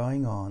what is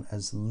going on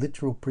as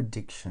literal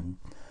prediction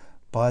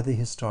by the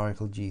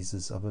historical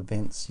Jesus of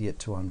events yet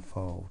to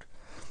unfold.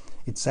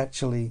 It's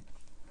actually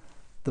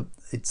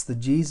it's the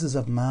Jesus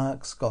of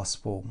Mark's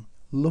gospel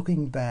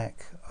looking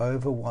back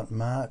over what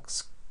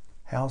Mark's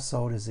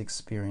household is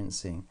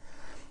experiencing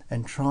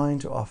and trying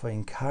to offer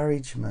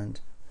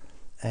encouragement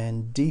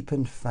and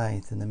deepened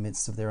faith in the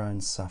midst of their own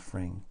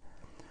suffering.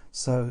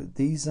 So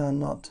these are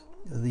not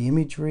the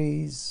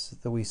imageries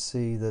that we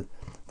see, that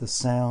the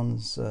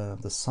sounds,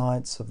 the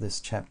sights of this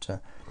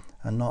chapter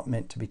are not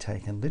meant to be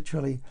taken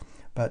literally,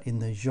 but in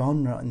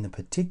the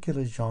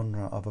particular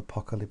genre of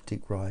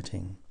apocalyptic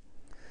writing.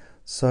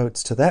 So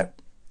it's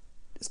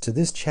to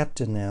this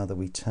chapter now that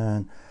we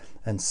turn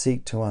and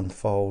seek to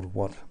unfold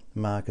what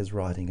Mark is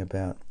writing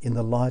about in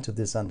the light of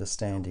this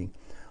understanding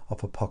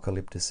of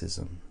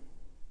apocalypticism.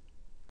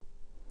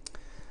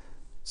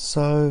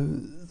 So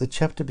the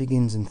chapter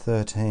begins in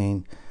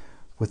 13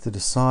 with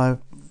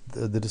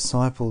the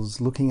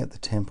disciples looking at the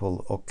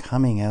temple, or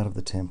coming out of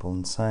the temple,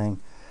 and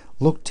saying,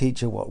 "Look,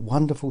 teacher, what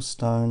wonderful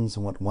stones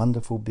and what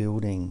wonderful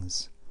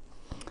buildings."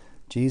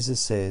 Jesus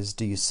says,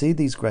 "Do you see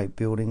these great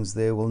buildings?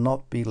 There will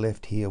not be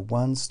left here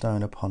one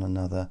stone upon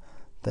another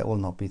that will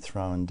not be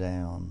thrown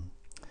down."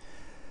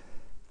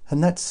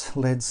 And that's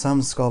led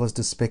some scholars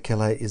to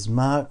speculate, is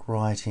Mark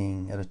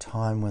writing at a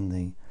time when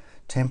the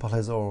temple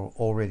has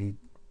already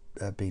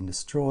been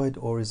destroyed,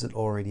 or is it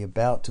already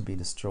about to be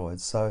destroyed?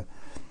 So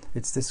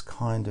it's this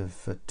kind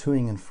of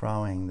toing and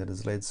froing that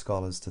has led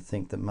scholars to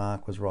think that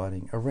Mark was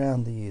writing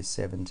around the year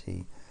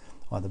 70,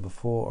 either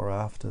before or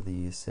after the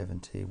year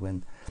 70,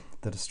 when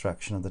the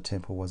destruction of the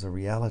temple was a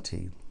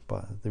reality,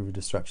 by the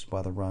destruction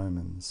by the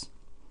Romans.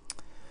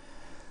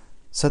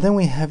 So then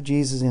we have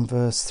Jesus in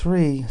verse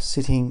 3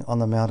 sitting on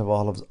the Mount of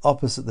Olives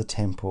opposite the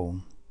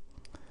temple,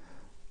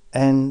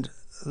 and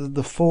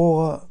the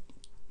 4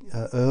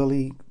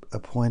 early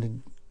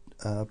appointed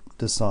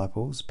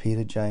disciples,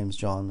 Peter, James,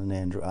 John and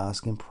Andrew,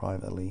 ask him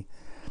privately,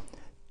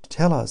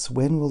 "Tell us,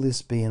 when will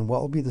this be, and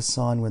what will be the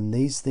sign when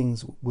these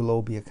things will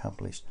all be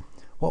accomplished?"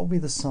 What will be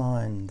the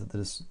sign that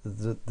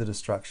the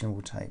destruction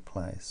will take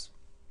place?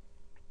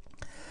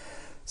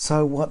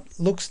 So what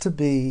looks to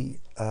be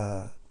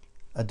a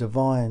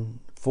divine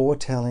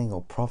foretelling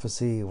or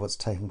prophecy of what's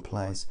taking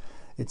place,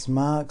 it's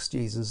Mark's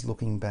Jesus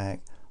looking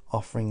back,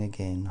 offering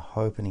again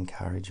hope and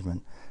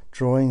encouragement,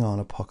 drawing on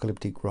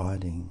apocalyptic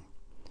writing.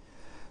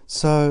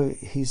 So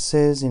he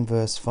says in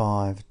verse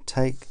 5,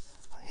 "Take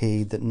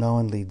heed that no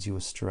one leads you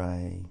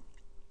astray.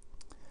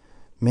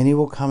 Many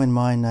will come in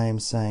my name,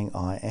 saying,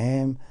 'I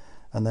am,'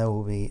 and they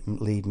will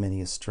lead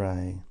many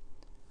astray."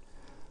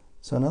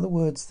 So in other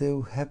words,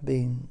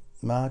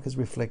 Mark is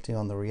reflecting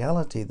on the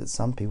reality that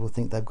some people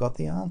think they've got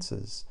the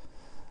answers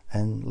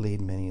and lead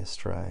many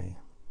astray.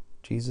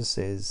 Jesus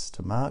says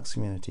to Mark's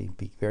community,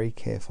 be very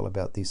careful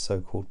about these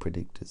so-called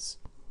predictors.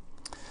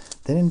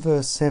 Then in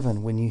verse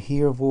 7, "When you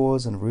hear of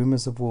wars and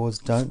rumours of wars,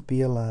 don't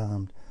be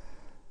alarmed.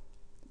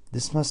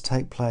 This must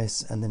take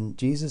place." And then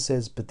Jesus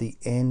says, "But the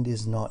end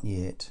is not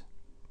yet."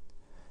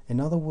 In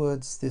other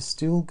words, there's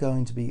still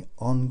going to be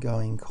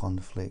ongoing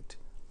conflict.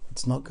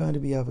 It's not going to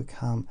be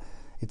overcome.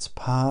 It's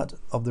part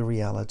of the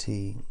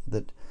reality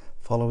that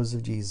followers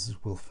of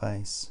Jesus will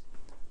face.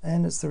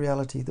 And it's the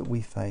reality that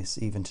we face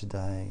even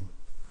today.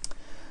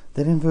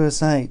 Then in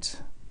verse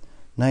 8,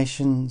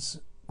 "Nations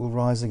will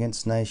rise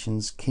against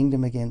nations,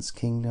 kingdom against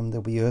kingdom.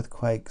 There'll be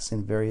earthquakes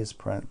in various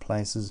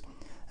places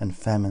and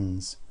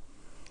famines.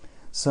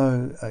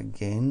 So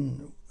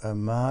again,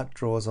 Mark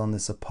draws on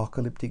this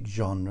apocalyptic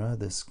genre,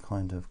 this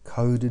kind of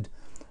coded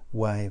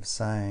way of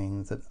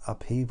saying that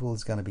upheaval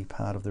is going to be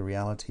part of the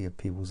reality of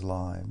people's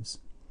lives.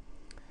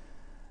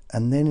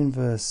 And then in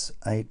verse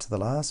 8, to the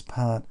last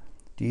part,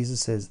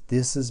 Jesus says,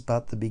 this is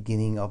but the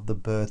beginning of the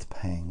birth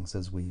pangs,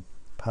 as we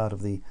part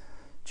of the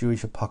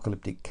Jewish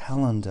apocalyptic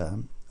calendar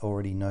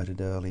already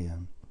noted earlier.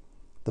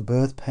 The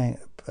birth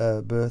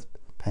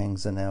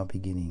pangs are now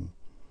beginning.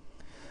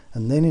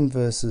 And then in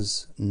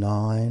verses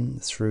 9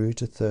 through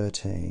to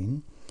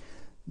 13,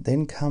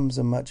 then comes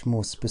a much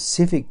more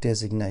specific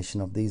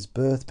designation of these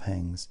birth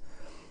pangs.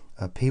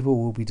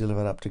 People will be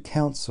delivered up to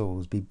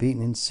councils, be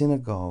beaten in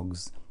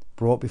synagogues,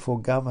 brought before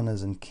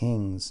governors and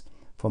kings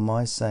for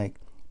my sake,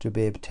 to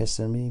bear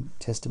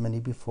testimony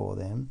before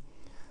them.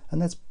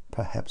 And that's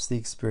perhaps the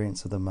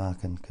experience of the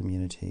Markan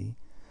community.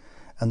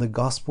 And the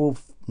gospel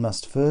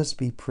must first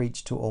be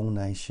preached to all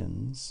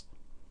nations,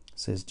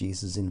 says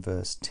Jesus in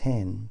verse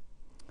 10.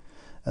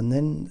 And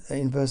then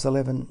in verse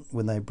 11,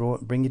 when they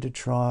bring you to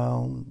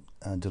trial,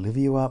 deliver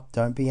you up,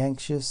 don't be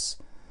anxious,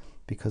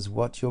 because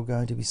what you're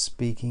going to be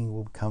speaking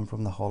will come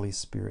from the Holy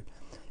Spirit.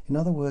 In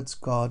other words,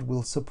 God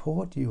will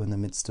support you in the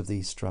midst of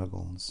these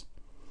struggles.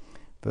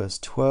 Verse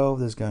 12,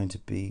 there's going to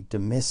be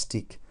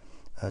domestic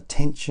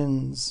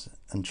tensions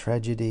and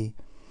tragedy.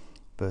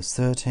 Verse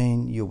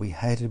 13, you'll be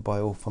hated by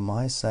all for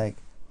my sake.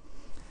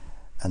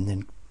 And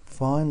then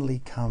finally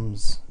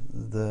comes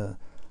the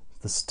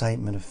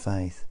statement of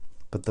faith.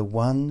 But the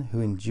one who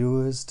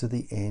endures to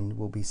the end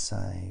will be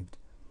saved.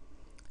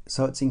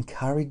 So it's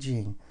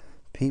encouraging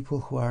people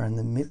who are in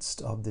the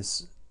midst of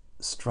this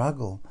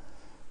struggle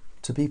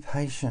to be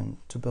patient,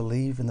 to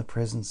believe in the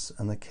presence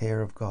and the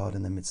care of God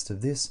in the midst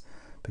of this,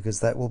 because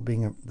that will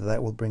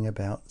bring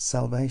about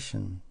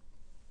salvation.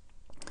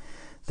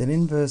 Then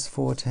in verse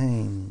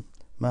 14,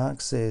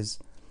 Mark says,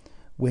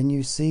 when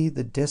you see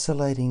the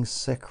desolating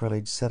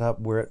sacrilege set up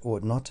where it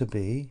ought not to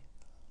be,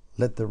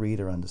 let the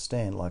reader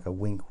understand, like a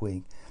wink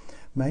wink.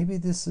 Maybe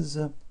this is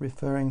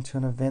referring to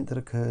an event that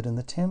occurred in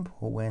the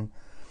temple when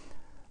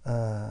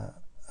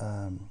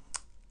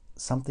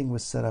something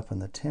was set up in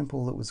the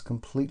temple that was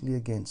completely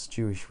against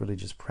Jewish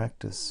religious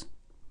practice.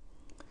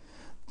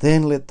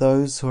 Then let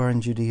those who are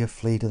in Judea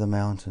flee to the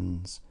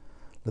mountains.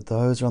 Let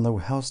those who are on the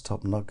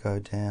housetop not go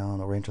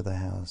down or enter the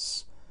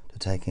house to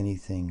take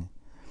anything,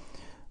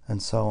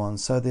 and so on.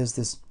 So there's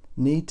this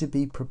need to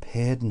be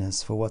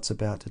preparedness for what's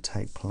about to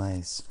take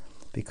place,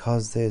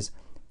 because there's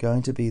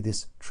going to be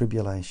this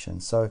tribulation.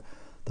 So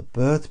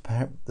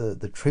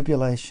the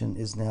tribulation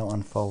is now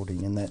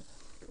unfolding in that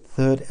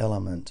third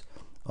element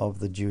of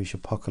the Jewish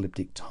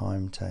apocalyptic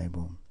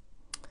timetable.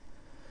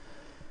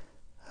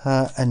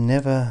 And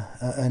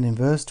in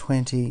verse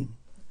 20,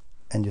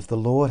 and if the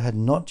Lord had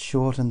not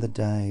shortened the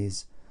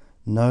days,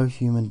 no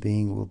human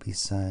being will be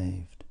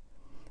saved.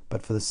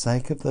 But for the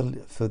sake of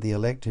the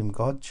elect whom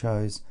God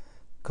chose,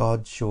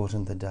 God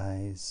shortened the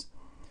days.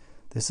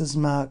 This is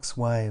Mark's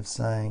way of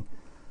saying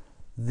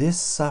this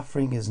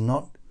suffering is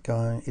not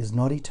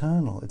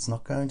eternal. It's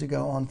not going to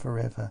go on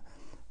forever.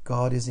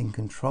 God is in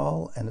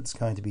control, and it's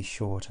going to be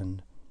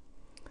shortened.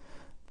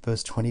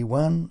 Verse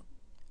 21,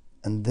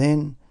 and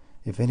then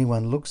if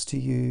anyone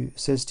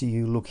says to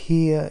you, look,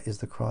 here is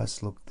the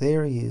Christ, look,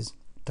 there he is,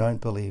 don't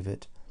believe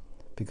it,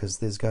 because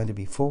there's going to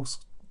be false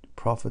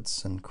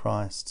prophets and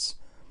Christs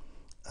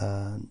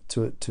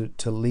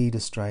to lead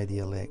astray the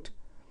elect.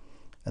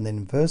 And then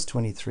in verse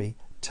 23,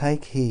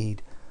 take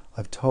heed,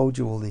 I've told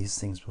you all these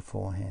things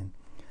beforehand.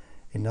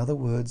 In other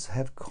words,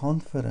 have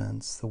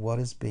confidence that what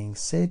is being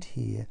said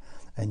here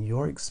and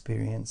your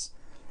experience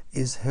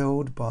is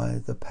held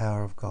by the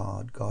power of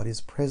God. God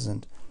is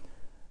present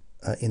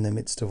in the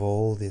midst of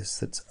all this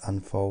that's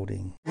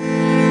unfolding.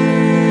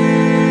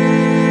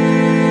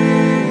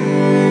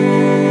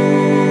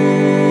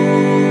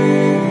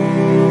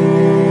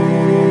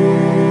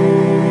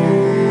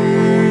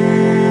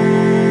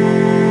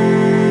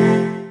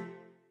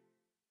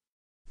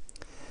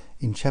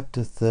 In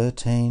chapter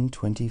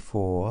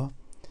 13:24,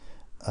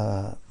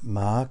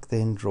 Mark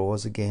then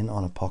draws again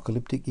on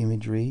apocalyptic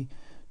imagery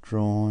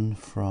drawn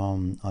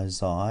from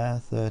Isaiah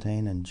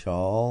 13 and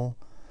Joel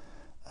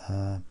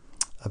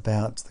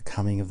about the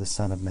coming of the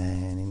Son of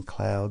Man in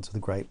clouds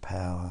with great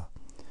power.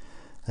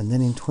 And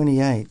then in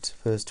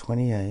verse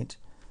 28,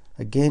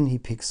 again he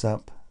picks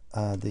up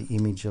the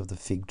image of the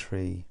fig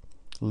tree.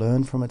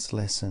 Learn from its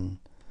lesson.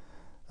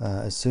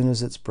 As soon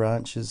as its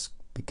branches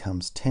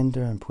becomes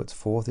tender and puts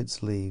forth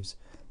its leaves,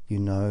 you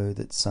know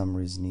that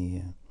summer is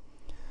near.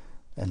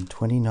 And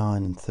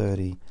 29 and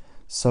 30,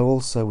 so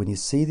also when you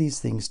see these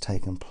things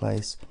taken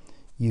place,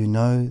 you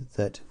know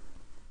that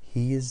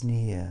he is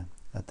near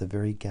at the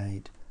very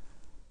gate.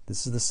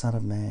 This is the Son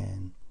of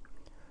Man.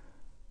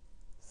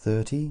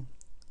 30,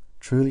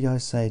 truly I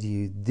say to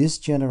you, this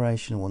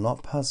generation will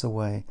not pass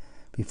away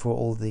before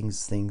all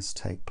these things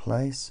take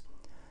place.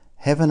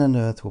 Heaven and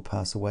earth will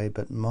pass away,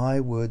 but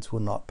my words will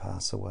not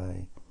pass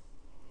away.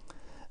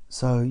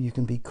 So you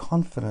can be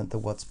confident that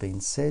what's been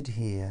said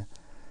here,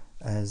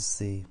 as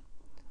the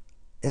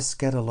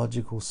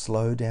eschatological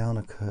slowdown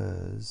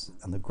occurs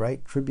and the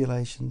great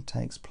tribulation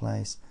takes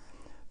place,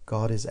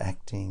 God is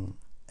acting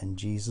and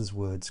Jesus'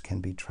 words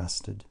can be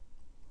trusted.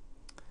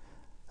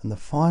 And the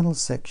final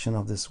section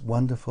of this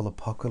wonderful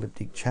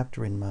apocalyptic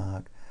chapter in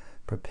Mark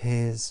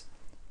prepares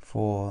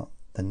for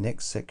the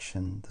next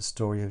section, the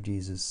story of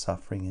Jesus'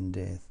 suffering and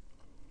death.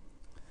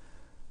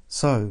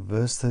 So,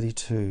 verse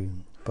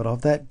 32, but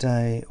of that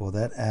day or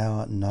that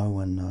hour no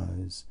one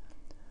knows,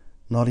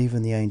 not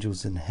even the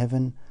angels in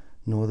heaven,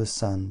 nor the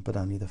Son, but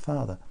only the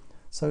Father.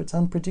 So it's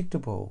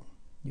unpredictable.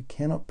 You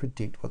cannot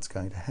predict what's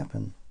going to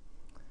happen.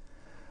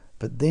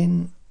 But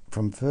then,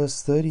 from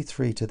verse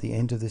 33 to the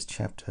end of this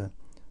chapter,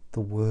 the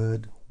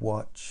word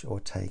watch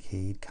or take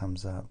heed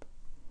comes up.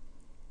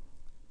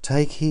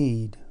 Take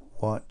heed,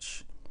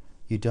 watch.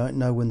 You don't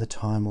know when the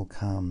time will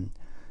come.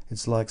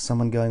 It's like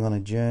someone going on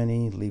a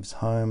journey, leaves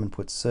home and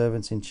puts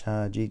servants in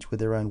charge, each with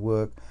their own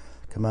work,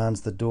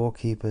 commands the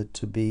doorkeeper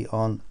to be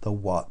on the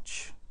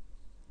watch.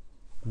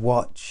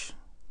 Watch,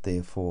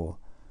 therefore.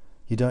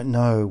 You don't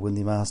know when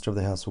the master of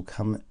the house will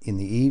come, in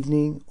the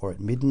evening, or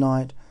at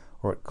midnight,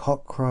 or at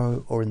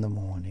cockcrow, or in the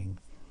morning,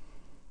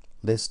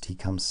 lest he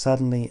come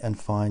suddenly and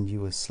find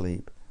you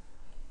asleep.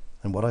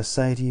 And what I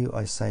say to you,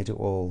 I say to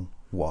all,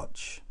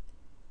 watch.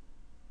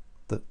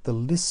 The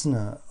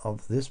listener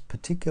of this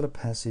particular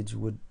passage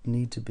would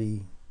need to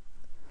be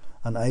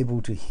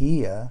unable to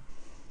hear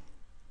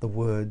the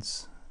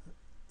words,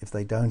 if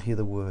they don't hear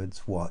the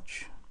words,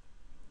 watch.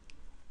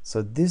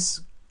 So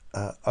this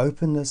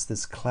openness,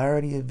 this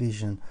clarity of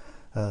vision,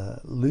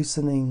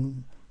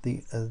 loosening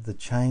the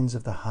chains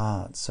of the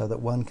heart so that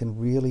one can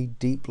really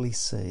deeply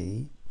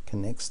see,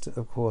 connects to,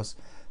 of course,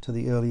 to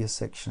the earlier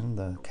section,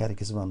 the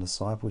Catechism on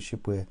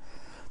Discipleship, where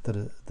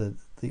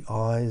the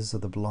eyes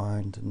of the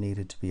blind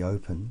needed to be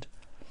opened.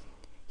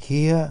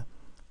 Here,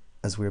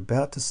 as we're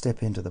about to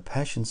step into the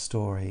Passion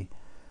story,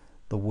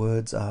 the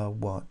words are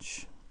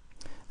watch.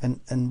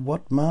 And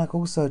what Mark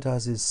also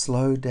does is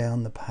slow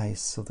down the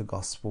pace of the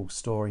gospel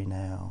story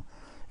now.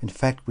 In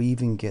fact, we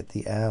even get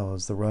the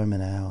hours, the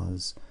Roman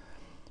hours.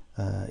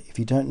 If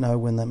you don't know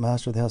when the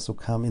master of the house will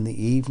come, in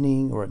the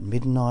evening or at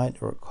midnight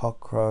or at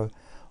cockcrow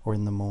or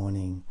in the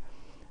morning,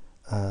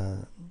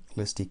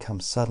 lest he come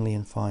suddenly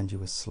and find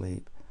you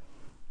asleep.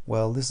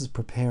 Well, this is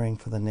preparing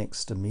for the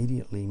next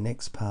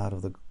part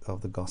of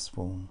the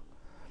gospel.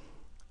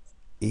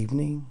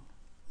 Evening,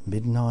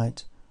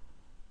 midnight,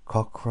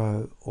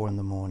 cockcrow, or in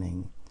the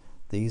morning.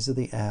 These are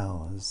the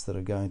hours that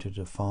are going to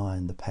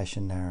define the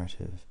Passion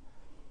narrative.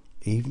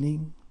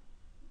 Evening,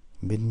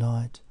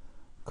 midnight,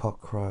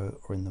 cockcrow,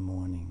 or in the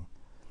morning.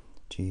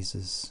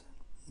 Jesus'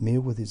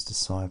 meal with his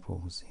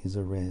disciples, his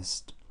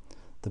arrest,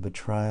 the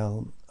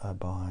betrayal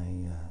by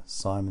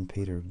Simon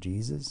Peter of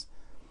Jesus'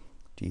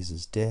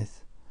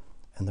 death,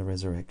 and the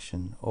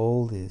resurrection.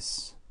 All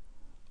this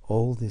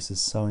is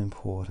so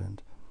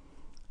important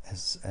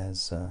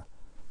as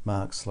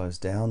Mark slows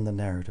down the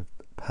narrative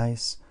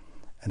pace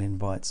and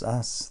invites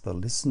us, the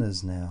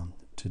listeners now,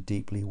 to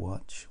deeply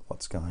watch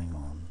what's going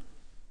on.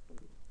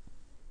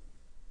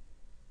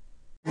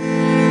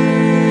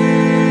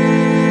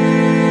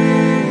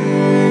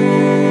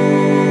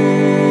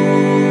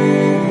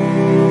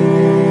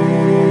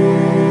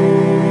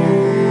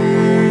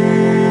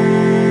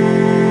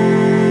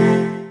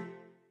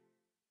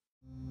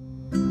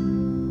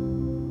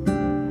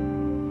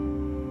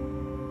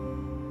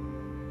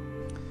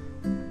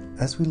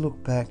 As we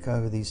look back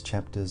over these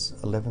chapters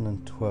 11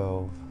 and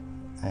 12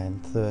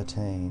 and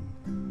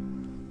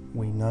 13,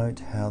 we note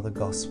how the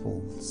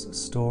Gospel's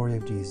story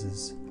of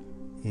Jesus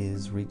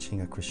is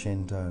reaching a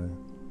crescendo.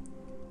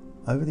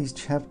 Over these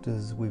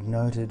chapters, we've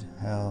noted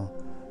how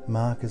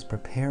Mark is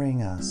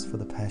preparing us for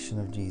the Passion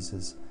of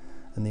Jesus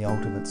and the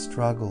ultimate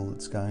struggle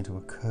that's going to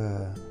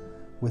occur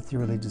with the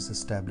religious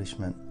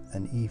establishment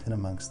and even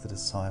amongst the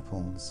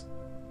disciples.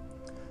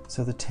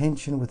 So the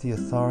tension with the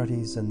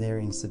authorities and their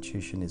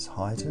institution is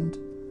heightened.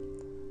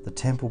 The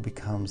temple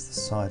becomes the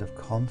site of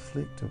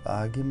conflict, of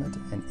argument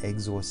and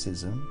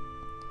exorcism.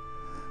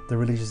 The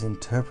religious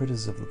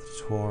interpreters of the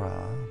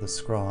Torah, the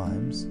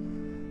scribes,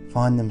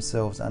 find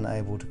themselves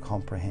unable to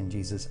comprehend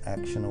Jesus'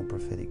 action or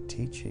prophetic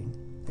teaching,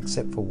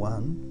 except for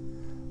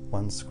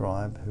one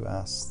scribe who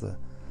asks the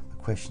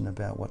question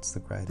about what's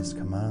the greatest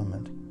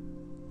commandment.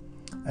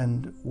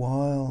 And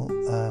while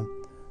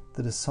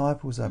the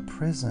disciples are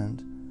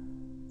present,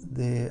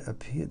 they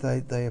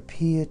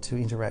appear to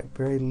interact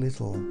very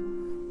little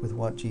with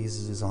what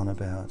Jesus is on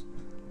about.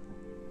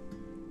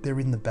 They're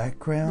in the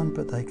background,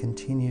 but they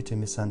continue to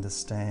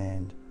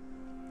misunderstand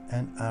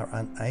and are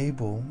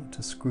unable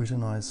to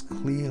scrutinize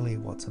clearly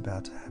what's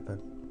about to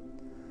happen.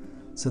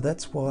 So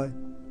that's why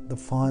the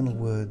final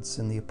words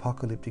in the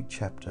apocalyptic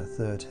chapter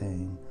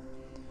 13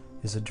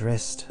 is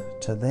addressed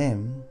to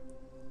them,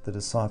 the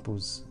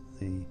disciples,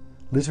 the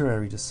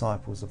literary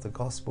disciples of the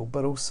gospel,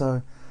 but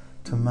also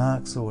to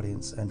Mark's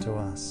audience and to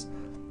us.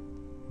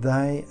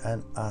 They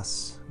and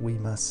us, we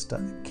must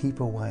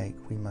keep awake,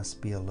 we must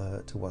be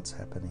alert to what's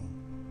happening.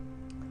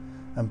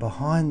 And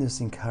behind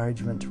this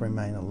encouragement to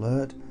remain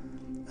alert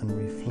and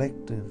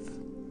reflective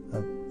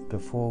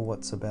before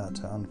what's about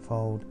to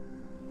unfold,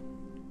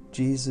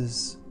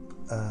 Jesus,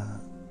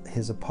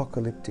 his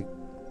apocalyptic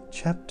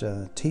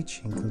chapter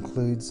teaching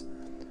concludes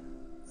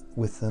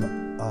with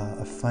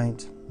a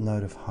faint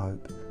note of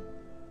hope.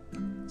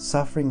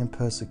 Suffering and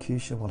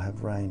persecution will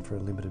have reigned for a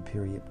limited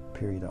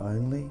period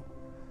only,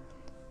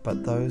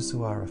 but those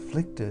who are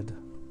afflicted,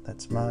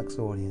 that's Mark's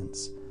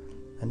audience,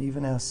 and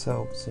even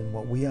ourselves in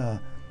what we are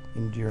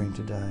enduring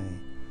today,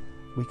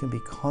 we can be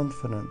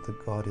confident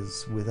that God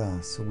is with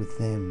us or with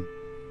them,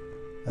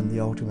 and the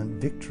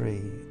ultimate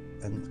victory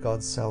and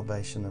God's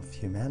salvation of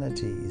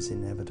humanity is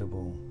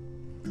inevitable.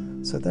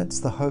 So that's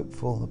the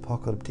hopeful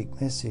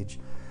apocalyptic message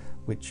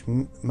which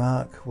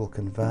Mark will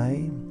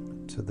convey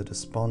to the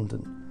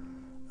despondent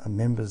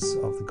members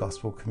of the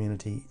gospel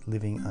community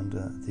living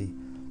under the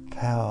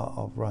power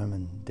of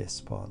Roman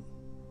despot.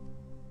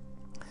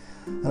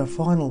 And a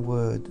final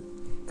word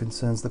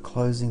concerns the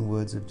closing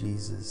words of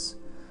Jesus,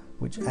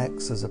 which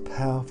acts as a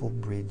powerful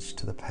bridge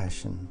to the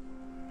Passion.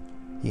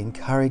 He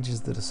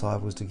encourages the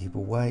disciples to keep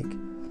awake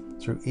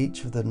through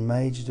each of the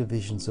major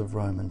divisions of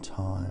Roman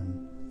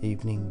time: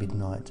 evening,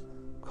 midnight,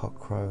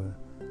 cockcrow,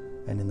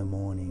 and in the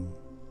morning.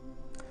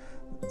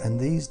 And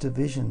these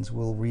divisions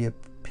will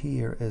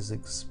reappear as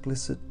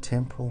explicit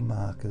temporal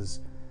markers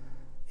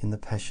in the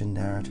Passion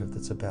narrative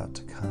that's about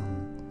to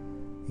come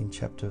in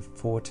chapter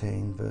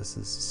 14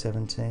 verses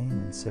 17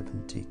 and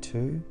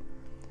 72,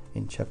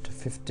 in chapter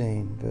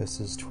 15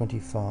 verses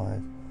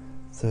 25,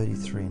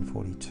 33 and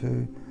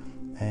 42,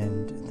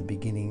 and in the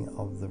beginning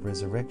of the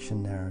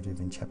resurrection narrative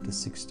in chapter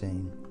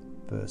 16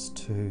 verse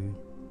 2.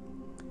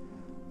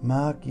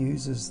 Mark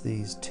uses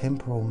these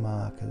temporal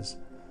markers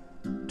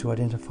to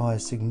identify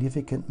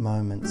significant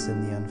moments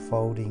in the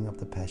unfolding of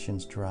the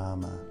Passion's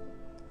drama,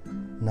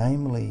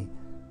 namely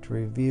to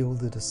reveal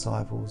the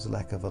disciples'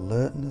 lack of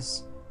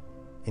alertness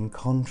in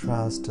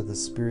contrast to the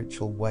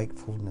spiritual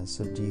wakefulness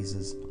of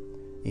Jesus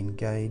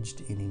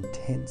engaged in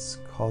intense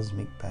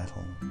cosmic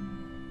battle.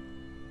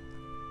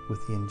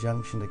 With the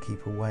injunction to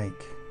keep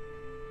awake,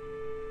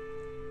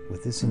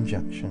 with this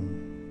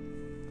injunction,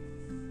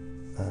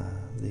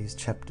 these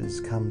chapters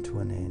come to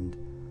an end,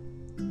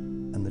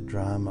 and the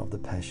drama of the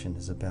Passion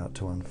is about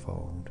to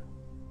unfold.